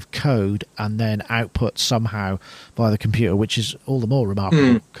form of code and then output somehow by the computer, which is all the more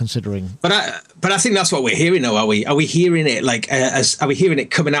remarkable considering. But I think that's what we're hearing, though. Are we hearing it are we hearing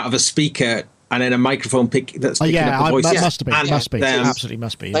it coming out of a speaker and then a microphone that's picking up the voice? That must have been. Must be. Absolutely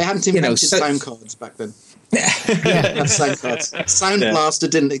must be. Yeah. They hadn't invented sound cards back then. Sound cards. Sound Blaster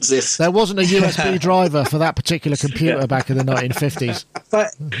didn't exist. There wasn't a USB driver for that particular computer back in the 1950s.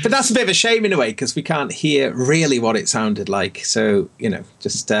 But that's a bit of a shame in a way, because we can't hear really what it sounded like. So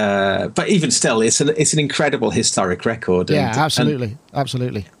but even still, it's an incredible historic record. Absolutely.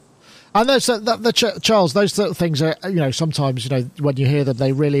 And Charles, those sort of things are, sometimes, when you hear them,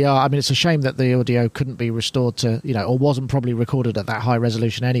 they really are. I mean, it's a shame that the audio couldn't be restored to, or wasn't probably recorded at that high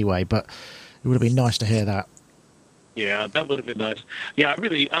resolution anyway, but it would have been nice to hear that. Yeah, that would have been nice. Yeah,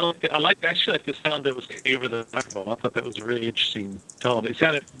 I like the sound that was over the microphone. I thought that was a really interesting tone. It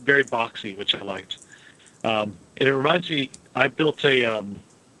sounded very boxy, which I liked. And it reminds me, I built for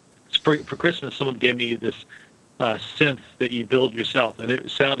Christmas, someone gave me this synth that you build yourself, and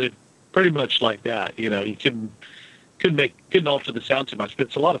it sounded pretty much like that. You couldn't alter the sound too much, but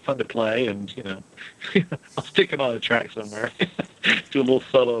it's a lot of fun to play, and I'll stick it on a track somewhere, do a little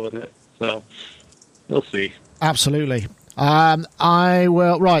solo with it. So we'll see. Absolutely. I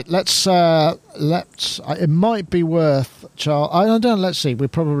will. Right, let's. It might be worth, Charles. I don't know. Let's see. We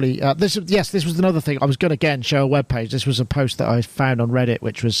probably. This was another thing. I was going to again show a webpage. This was a post that I found on Reddit,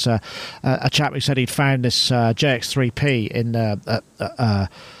 which was a chap who said he'd found this JX3P in a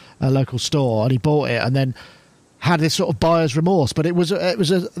local store, and he bought it, and then had this sort of buyer's remorse. But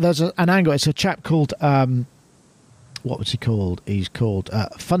there's an angle. It's a chap called. What was he called? He's called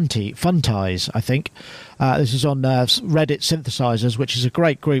Funtize, I think. This is on Reddit Synthesizers, which is a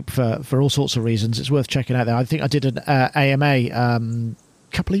great group for all sorts of reasons. It's worth checking out there. I think I did an AMA a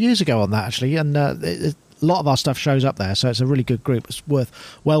couple of years ago on that, actually, and a lot of our stuff shows up there, so it's a really good group. It's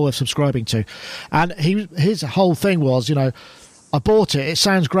well worth subscribing to. And his whole thing was, I bought it. It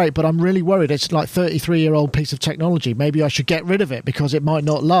sounds great, but I'm really worried. It's like 33-year-old piece of technology. Maybe I should get rid of it because it might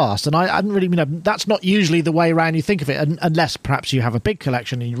not last. And I hadn't really, that's not usually the way around you think of it, unless perhaps you have a big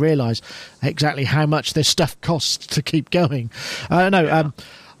collection and you realise exactly how much this stuff costs to keep going. I don't know.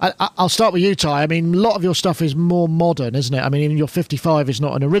 I'll start with you, Ty. I mean, a lot of your stuff is more modern, isn't it? I mean, your 55 is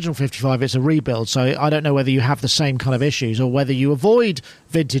not an original 55, it's a rebuild. So I don't know whether you have the same kind of issues or whether you avoid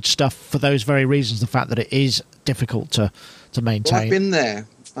vintage stuff for those very reasons, the fact that it is difficult to maintain. Well,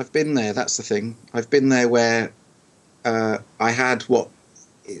 I've been there. That's the thing. I've been there where I had what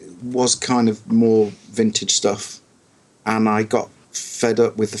was kind of more vintage stuff, and I got fed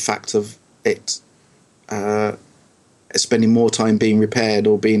up with the fact of it spending more time being repaired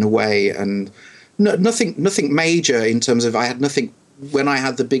or being away, and nothing major in terms of I had nothing. When I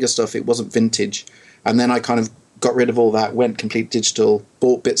had the bigger stuff, it wasn't vintage, and then I kind of got rid of all that, went complete digital,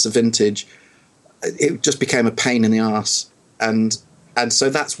 bought bits of vintage. It just became a pain in the arse. And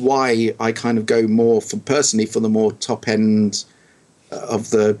so that's why I kind of go more for the more top end of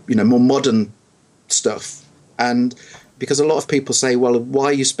the more modern stuff. And because a lot of people say, well, why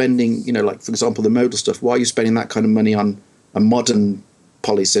are you spending like for example the modal stuff? Why are you spending that kind of money on a modern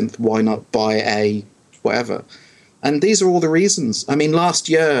polysynth? Why not buy a whatever? And these are all the reasons. I mean, last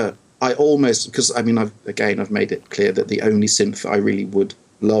year I almost I've made it clear that the only synth I really would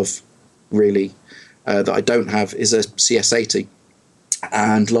love that I don't have is a CS80,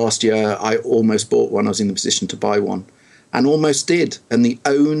 and last year I almost bought one. I was in the position to buy one and almost did, and the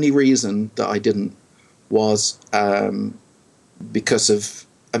only reason that I didn't was because of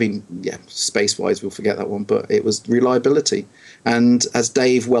space wise we'll forget that one, but it was reliability. And as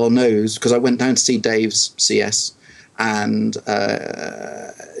Dave well knows, because I went down to see Dave's CS, and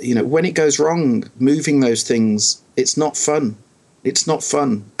when it goes wrong, moving those things, it's not fun,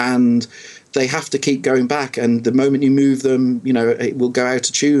 and they have to keep going back, and the moment you move them, it will go out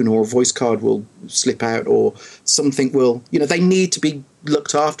of tune, or a voice card will slip out, or something will, they need to be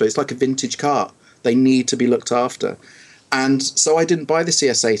looked after. It's like a vintage car. They need to be looked after. And so I didn't buy the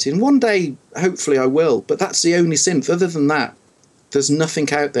CS80, and one day, hopefully I will, but that's the only synth. Other than that, there's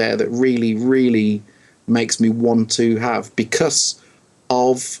nothing out there that really, really makes me want to have, because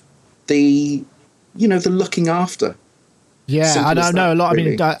of the looking after. Yeah, I know a lot.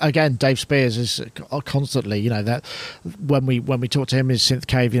 Really. I mean, again, Dave Spears is constantly, that when we talk to him, his synth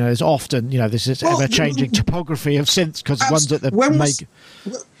cave, there's often, this ever-changing topography of synths, because ones that when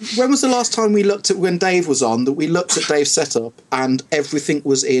was the last time we looked at, when Dave was on, that we looked at Dave's setup and everything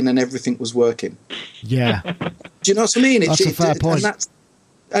was in and everything was working? Yeah. Do you know what I mean? That's a fair point.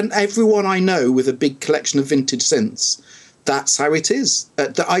 And everyone I know with a big collection of vintage synths, that's how it is.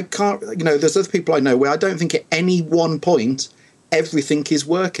 I can't, there's other people I know where I don't think at any one point everything is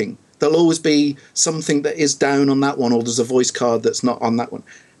working. There'll always be something that is down on that one, or there's a voice card that's not on that one.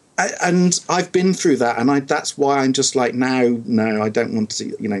 And I've been through that, and that's why I'm just like, no, I don't want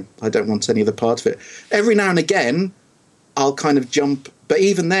to, I don't want any other part of it. Every now and again, I'll kind of jump, but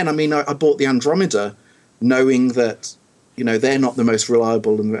even then, I mean, I bought the Andromeda knowing that, they're not the most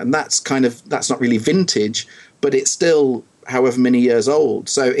reliable, and that's not really vintage, but it's still however many years old.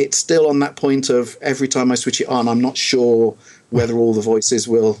 So it's still on that point of every time I switch it on, I'm not sure whether all the voices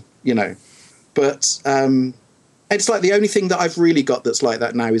will, But it's like the only thing that I've really got that's like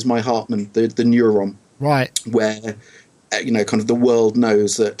that now is my Hartmann, the Neuron. Right. Where, kind of the world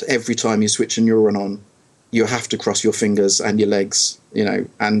knows that every time you switch a Neuron on, you have to cross your fingers and your legs,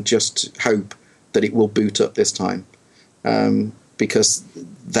 and just hope that it will boot up this time. Because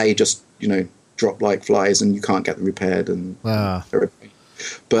they just, drop like flies and you can't get them repaired. And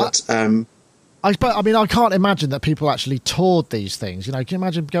but I can't imagine that people actually toured these things. Can you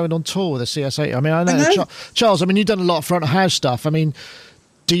imagine going on tour with a CS8? I mean, I know. Charles, I mean, you've done a lot of front of house stuff. I mean,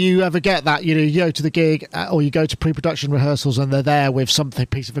 do you ever get that? You go to the gig or you go to pre-production rehearsals and they're there with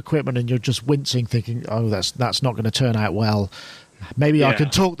piece of equipment and you're just wincing, thinking, oh, that's not going to turn out well. Maybe I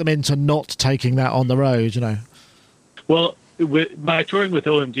can talk them into not taking that on the road, Well, by touring with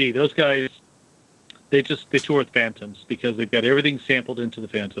OMD, those guys, they tour with Phantoms because they've got everything sampled into the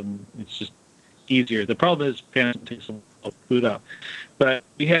Phantom. It's just easier. The problem is Phantom takes a while to boot up. But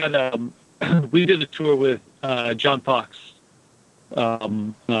we had we did a tour with John Fox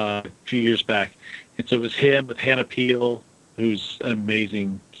a few years back, and so it was him with Hannah Peel, who's an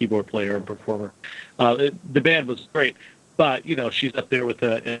amazing keyboard player and performer. The band was great, but she's up there with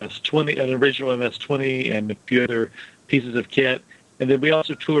an MS-20, an original MS-20, and a few other pieces of kit. And then we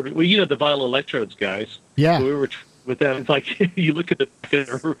also toured. Well, the Vinyl Electrodes guys. Yeah, so we were with them. It's like you look at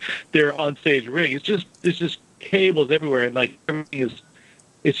their on stage rig. It's just cables everywhere, and like everything is.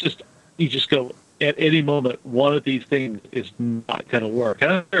 It's just you just go at any moment. One of these things is not going to work.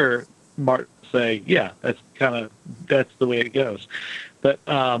 And I heard Martin say, "Yeah, that's the way it goes." But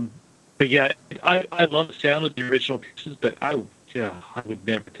yeah, I love the sound of the original pieces, but I would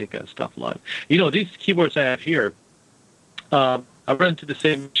never take that stuff live. These keyboards I have here. I run into the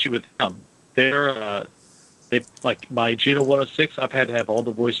same issue with them. They like my Juno 106. I've had to have all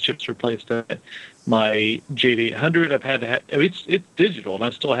the voice chips replaced. My JD800. I've had to have. It's digital, and I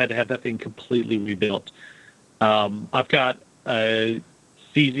still had to have that thing completely rebuilt. I've got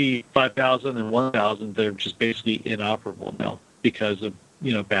CZ 5000 and 1000. They're just basically inoperable now because of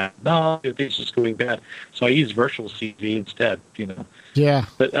bad. No, it's just going bad. So I use virtual CZ instead. Yeah.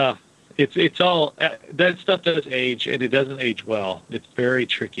 But it's all that stuff does age, and it doesn't age well. It's very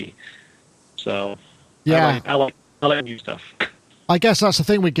tricky. So yeah, I like new stuff. I guess that's the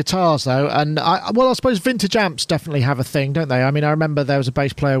thing with guitars, though, and I suppose vintage amps definitely have a thing, don't they? I mean, I remember there was a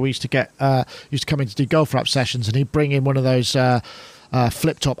bass player we used to get used to come in to do Golf Rap sessions, and he'd bring in one of those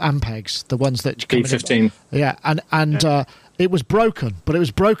flip top Ampegs, the ones that B15. Yeah, and it was broken, but it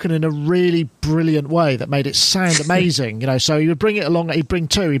was broken in a really brilliant way that made it sound amazing. So he would bring it along. He'd bring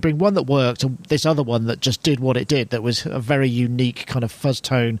two. He'd bring one that worked, and this other one that just did what it did. That was a very unique kind of fuzz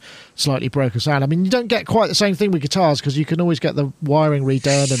tone, slightly broken sound. I mean, you don't get quite the same thing with guitars because you can always get the wiring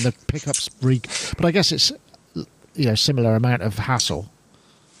redone and the pickups but I guess it's similar amount of hassle.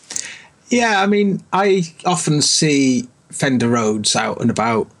 Yeah, I mean, I often see Fender Rhodes out and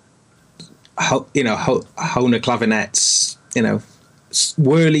about. Hohner clavinets.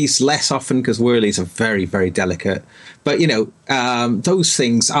 Whirlies less often because Whirlies are very, very delicate. But those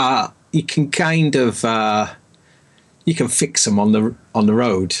things are you can kind of you can fix them on the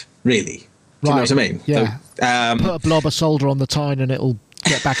road, really. Do you know what I mean? Yeah. So, put a blob of solder on the tine and it'll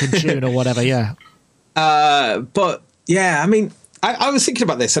get back in tune or whatever. Yeah. But yeah, I mean, I was thinking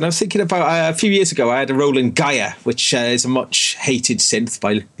about this, and I was thinking about a few years ago I had a Roland Gaia, which is a much hated synth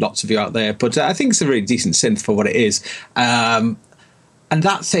by lots of you out there, but I think it's a really decent synth for what it is. And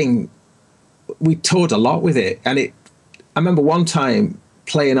that thing, we toured a lot with it, and I remember one time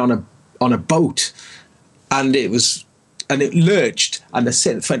playing on a boat, and it lurched, and the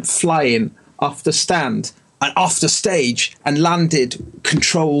synth went flying off the stand and off the stage and landed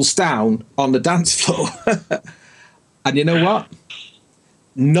controls down on the dance floor. And you know what?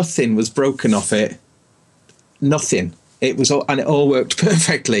 Nothing was broken off it. Nothing. It was all, and it all worked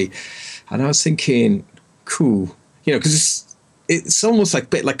perfectly. And I was thinking, cool, because it's almost like a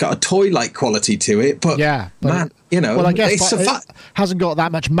bit like got a toy-like quality to it. But yeah, man, well, I guess it hasn't got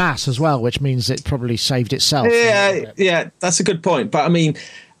that much mass as well, which means it probably saved itself. Yeah, that's a good point. But I mean,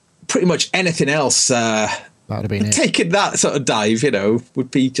 pretty much anything else. That would have been taking that sort of dive,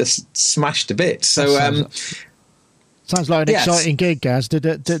 would be just smashed to bits. So. Sounds like an exciting gig, Gaz.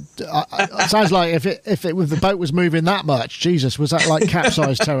 Sounds like if the boat was moving that much, Jesus, was that like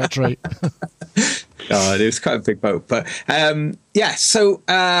capsized territory? Oh, it was quite a big boat, but So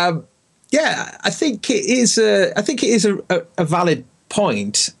I think it is. I think it is a valid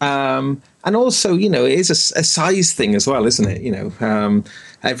point, and also it is a size thing as well, isn't it?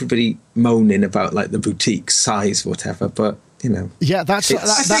 Everybody moaning about like the boutique size, whatever, but. Yeah,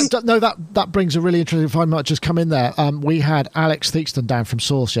 that brings a really interesting. If I might just come in there, we had Alex Theakston down from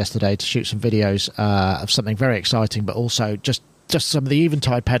Source yesterday to shoot some videos of something very exciting, but also just some of the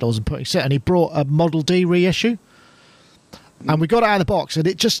Eventide pedals and putting set. And he brought a Model D reissue, and we got it out of the box, and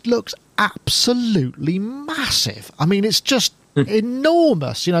it just looks absolutely massive. I mean, it's just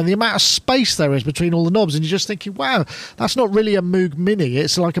enormous, the amount of space there is between all the knobs, and you're just thinking, wow, that's not really a Moog Mini,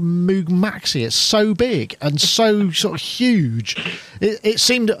 it's like a Moog Maxi. It's so big and so sort of huge. It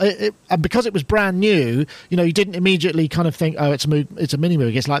seemed, and because it was brand new, you didn't immediately kind of think, oh, it's a Mini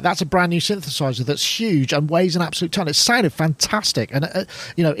Moog. It's like, that's a brand new synthesizer that's huge and weighs an absolute ton. It sounded fantastic, and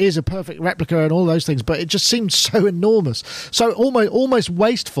is a perfect replica and all those things, but it just seemed so enormous, so almost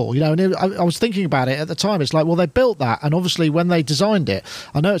wasteful. And I was thinking about it at the time. It's like, well, they built that, and obviously when they designed it,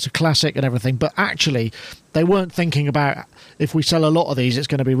 I know it's a classic and everything, but actually they weren't thinking about if we sell a lot of these, it's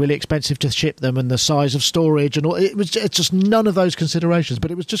going to be really expensive to ship them and the size of storage and all. It's just none of those considerations,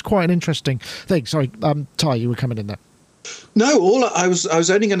 but it was just quite an interesting thing. Sorry, Ty, you were coming in there. No, all I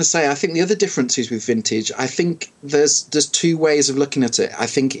was only going to say, I think the other difference is with vintage. I think there's two ways of looking at it. I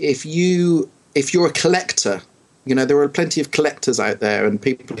think if you're a collector, there are plenty of collectors out there and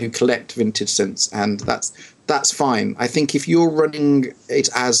people who collect vintage synths, and that's fine. I think if you're running it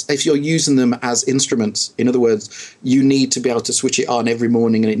if you're using them as instruments, in other words, you need to be able to switch it on every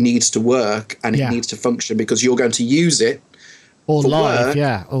morning and it needs to work and it needs to function because you're going to use it. Or live,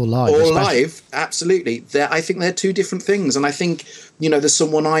 or live, absolutely. I think they're two different things. And I think, there's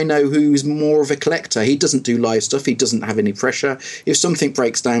someone I know who's more of a collector. He doesn't do live stuff. He doesn't have any pressure. If something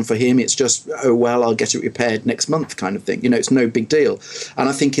breaks down for him, it's just, oh, well, I'll get it repaired next month kind of thing. It's no big deal. And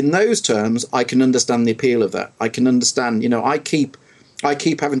I think in those terms, I can understand the appeal of that. I can understand, I keep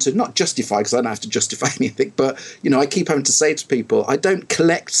having to not justify, because I don't have to justify anything, but, I keep having to say to people, I don't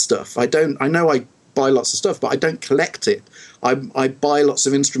collect stuff. I know I buy lots of stuff, but I don't collect it. I buy lots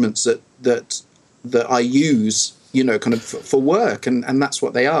of instruments that I use, kind of for work, and that's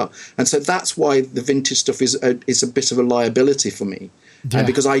what they are. And so that's why the vintage stuff is a bit of a liability for me. Yeah.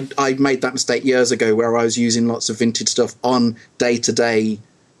 Because I made that mistake years ago where I was using lots of vintage stuff on day-to-day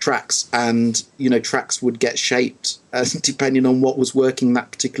tracks, and tracks would get shaped depending on what was working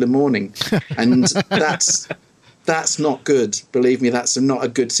that particular morning, and that's not good. Believe me, that's not a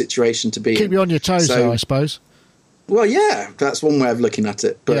good situation to be in. Keep you on your toes, though, I suppose. Well, yeah, that's one way of looking at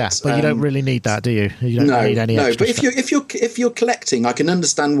it. But, but you don't really need that, do you? You don't need any extra but if you're collecting, I can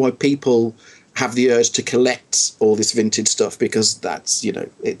understand why people have the urge to collect all this vintage stuff, because that's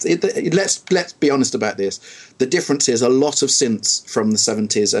let's be honest about this. The difference is a lot of synths from the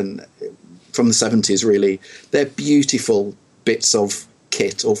 70s and from the 70s, really, they're beautiful bits of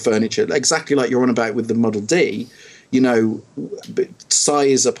kit or furniture, exactly like you're on about with the Model D.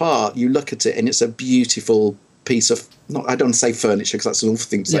 Size apart, you look at it and it's a beautiful piece of, I don't want to say furniture because that's an awful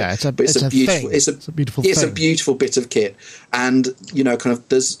thing to say. Yeah, it's a beautiful bit of kit, and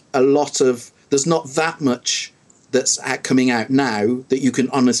there's not that much that's coming out now that you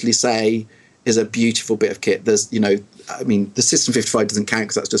can honestly say is a beautiful bit of kit. There's the System 55 doesn't count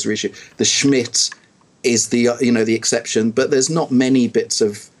because that's just a reissue. The Schmidt is the exception, but there's not many bits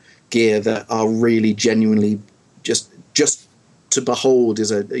of gear that are really genuinely just to behold is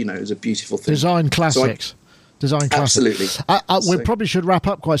a beautiful thing. Design classics. Absolutely. We probably should wrap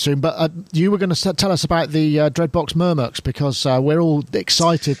up quite soon, but you were going to tell us about the Dreadbox Murmux, because we're all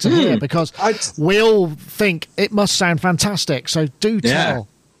excited to hear, because we all think it must sound fantastic. So do tell.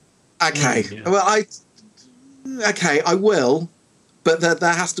 Okay. Yeah. Well, I will. But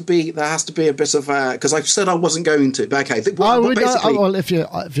there has to be a bit of because I said I wasn't going to. But okay, well, if you're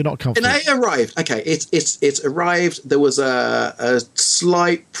not comfortable, it arrived. Okay, it's arrived. There was a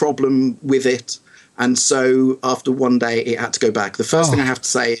slight problem with it, and so after one day, it had to go back. The first thing I have to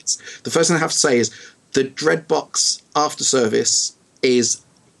say is the Dreadbox after service is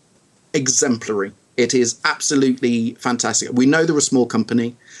exemplary. It is absolutely fantastic. We know they're a small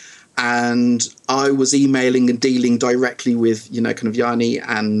company. And I was emailing and dealing directly with, kind of Yanni,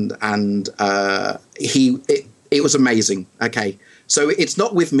 and it was amazing. Okay, so it's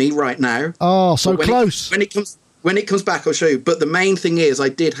not with me right now. Oh, so close. When it comes back, I'll show you. But the main thing is, I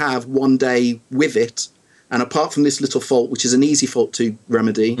did have one day with it, and apart from this little fault, which is an easy fault to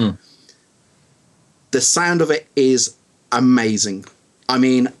remedy, the sound of it is amazing. I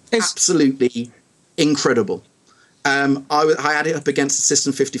mean, absolutely incredible. I had it up against the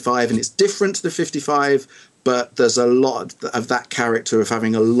System 55, and it's different to the 55, but there's a lot of that character of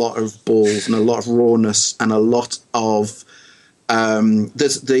having a lot of balls and a lot of rawness and a lot of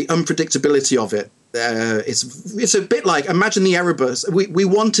there's the unpredictability of it. It's a bit like, imagine the Erebus. We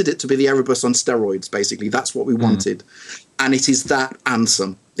wanted it to be the Erebus on steroids, basically. That's what we wanted, and it is that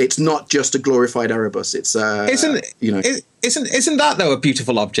Anthem. It's not just a glorified Erebus. It's isn't that though a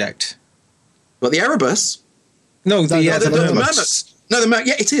beautiful object? But the Erebus. No, the Murmux. No,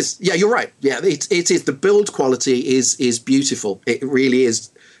 yeah, it is. Yeah, you're right. Yeah, it is. The build quality is beautiful. It really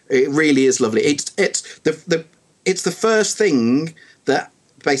is. It really is lovely. It's the first thing that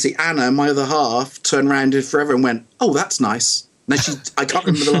basically Anna, my other half, turned around and forever and went, "Oh, that's nice." Now I can't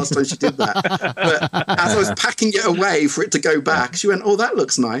remember the last time she did that. But as I was packing it away for it to go back, she went, "Oh, that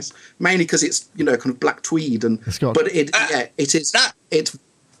looks nice." Mainly because it's kind of black tweed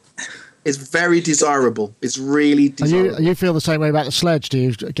It's very desirable. It's really desirable. You feel the same way about the sledge, do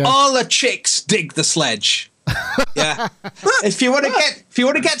you? All the chicks dig the sledge. Yeah. If you want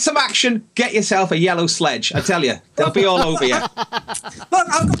to get some action, get yourself a yellow sledge. I tell you, they'll be all over you. Look,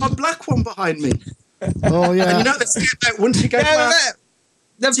 I've got my black one behind me. Oh yeah. And you know the skip out once you go past.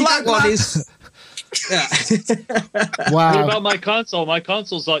 The black one is. Yeah. Wow. What about my console? My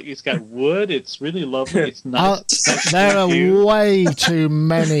console's like, it's got wood. It's really lovely. It's nice. There are way too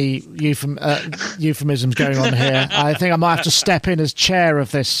many euphemisms going on here. I think I might have to step in as chair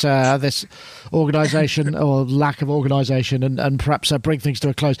of this this organisation, or lack of organisation, and perhaps bring things to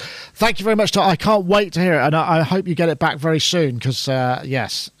a close. Thank you very much. I can't wait to hear it, and I hope you get it back very soon, because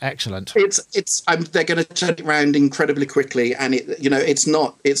yes, excellent. They're going to turn it around incredibly quickly, and it's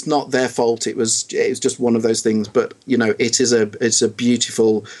not their fault. It was just one of those things, but it's a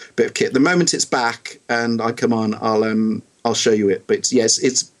beautiful bit of kit. The moment it's back and I come on, I'll show you it. But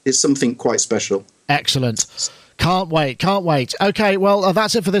it's something quite special. Excellent. Can't wait. Okay, well,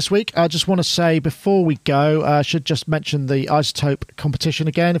 that's it for this week. I just want to say before we go, I should just mention the iZotope competition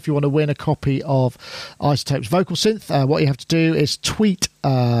again. If you want to win a copy of iZotope's Vocal Synth, what you have to do is tweet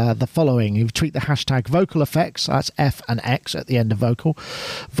the following. You tweet the hashtag Vocal Effects, that's F and X at the end of Vocal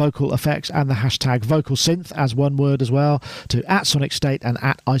Effects, and the hashtag Vocal Synth as one word as well, to @SonicState and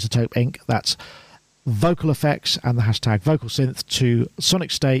 @iZotope Inc. That's Vocal Effects and the hashtag Vocal Synth to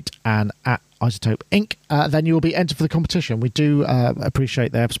Sonic State and @iZotope Inc. Then you will be entered for the competition. We do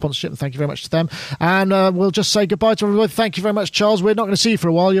appreciate their sponsorship, and thank you very much to them. And we'll just say goodbye to everybody. Thank you very much, Charles. We're not going to see you for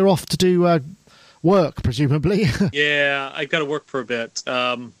a while. You're off to do work, presumably. Yeah, I've got to work for a bit.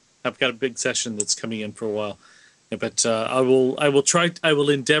 I've got a big session that's coming in for a while, but I will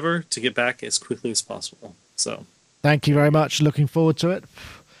endeavor to get back as quickly as possible. So, thank you very much. Looking forward to it.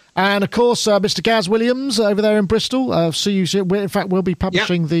 And, of course, Mr. Gaz Williams over there in Bristol. See you soon. In fact, we'll be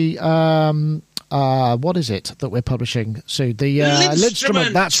publishing the... what is it that we're publishing soon? The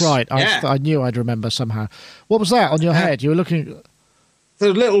Linstrument. That's right. Yeah. I knew I'd remember somehow. What was that on your head? You were looking...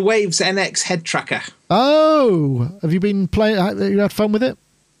 The Little Waves NX head tracker. Oh! Have you been playing... Have you had fun with it?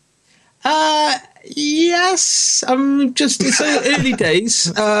 Yes. It's early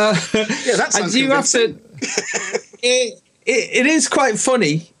days. Yeah, that sounds convincing. It is quite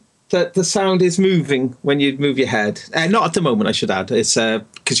funny that the sound is moving when you move your head. Not at the moment, I should add. It's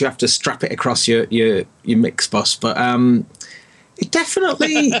because you have to strap it across your mix bus. But it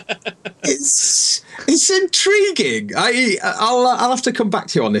definitely it's intriguing. I'll have to come back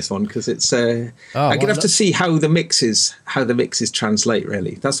to you on this one, because it's I'm gonna have to see how the mixes translate.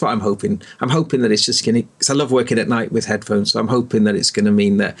 Really, that's what I'm hoping. I'm hoping that it's just gonna, because I love working at night with headphones. So I'm hoping that it's gonna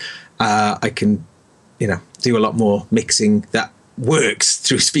mean that I can, do a lot more mixing that works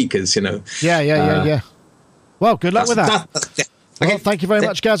through speakers, Yeah. Well, good luck with that. Yeah. Well, thank you very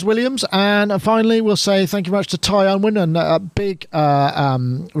much, Gaz Williams. And finally, we'll say thank you very much to Ty Unwin, and a big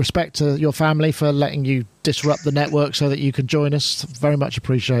respect to your family for letting you disrupt the network so that you can join us. Very much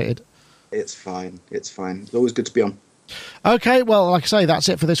appreciated. It's fine. It's always good to be on. Okay, well, like I say, that's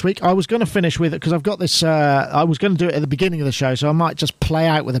it for this week. I was going to finish with it because I've got this. I was going to do it at the beginning of the show, so I might just play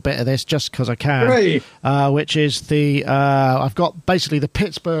out with a bit of this just because I can. Right. Which is the I've got basically the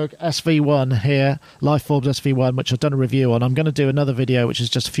Pittsburgh SV1 here, Lifeforms SV1, which I've done a review on. I'm going to do another video which is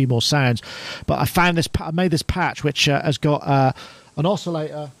just a few more sounds, but I found this. I made this patch which has got an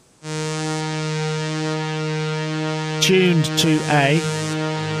oscillator tuned to A.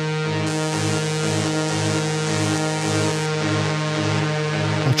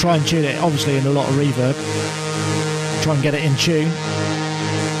 I'll try and tune it, obviously, in a lot of reverb. Try and get it in tune.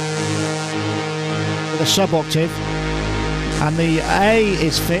 With a sub-octave. And the A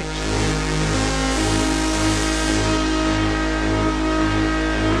is fixed.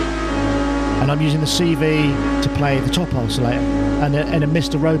 And I'm using the CV to play the top oscillator. And in a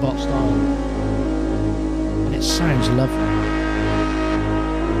Mr. Robot style. And it sounds lovely.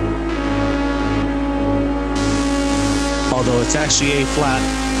 Although it's actually A flat.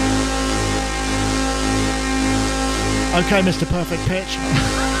 Okay, Mr. Perfect Pitch.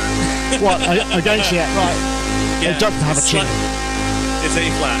 What, against you? Right. Yeah, it doesn't have a tune. It's A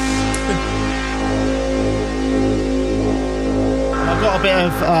flat. I've got a bit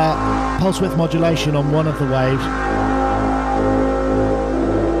of pulse width modulation on one of the waves.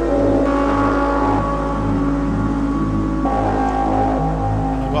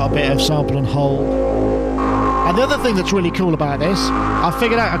 I've got a bit of sample and hold. And the other thing that's really cool about this, I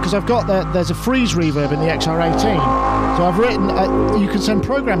figured out, because I've got there's a freeze reverb in the XR18. So I've written, you can send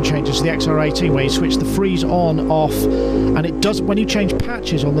program changes to the XR18 where you switch the freeze on, off, and it does, when you change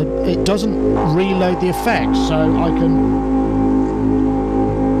patches on it doesn't reload the effects.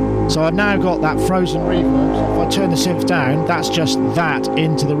 So I've now got that frozen reverb. So if I turn the synth down, that's just that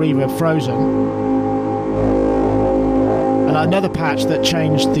into the reverb frozen. And another patch that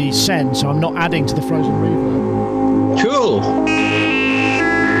changed the send, so I'm not adding to the frozen reverb. Cool.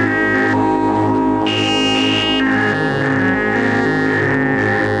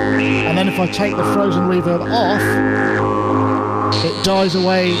 And then if I take the frozen reverb off, it dies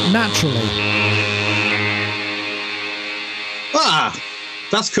away naturally. Ah,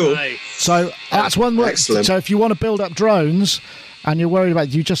 that's cool. Nice. So that's one way. Excellent. So if you want to build up drones and you're worried about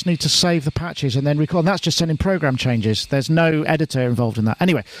it, you just need to save the patches and then record. And that's just sending program changes. There's no editor involved in that.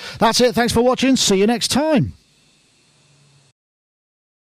 Anyway, that's it. Thanks for watching. See you next time.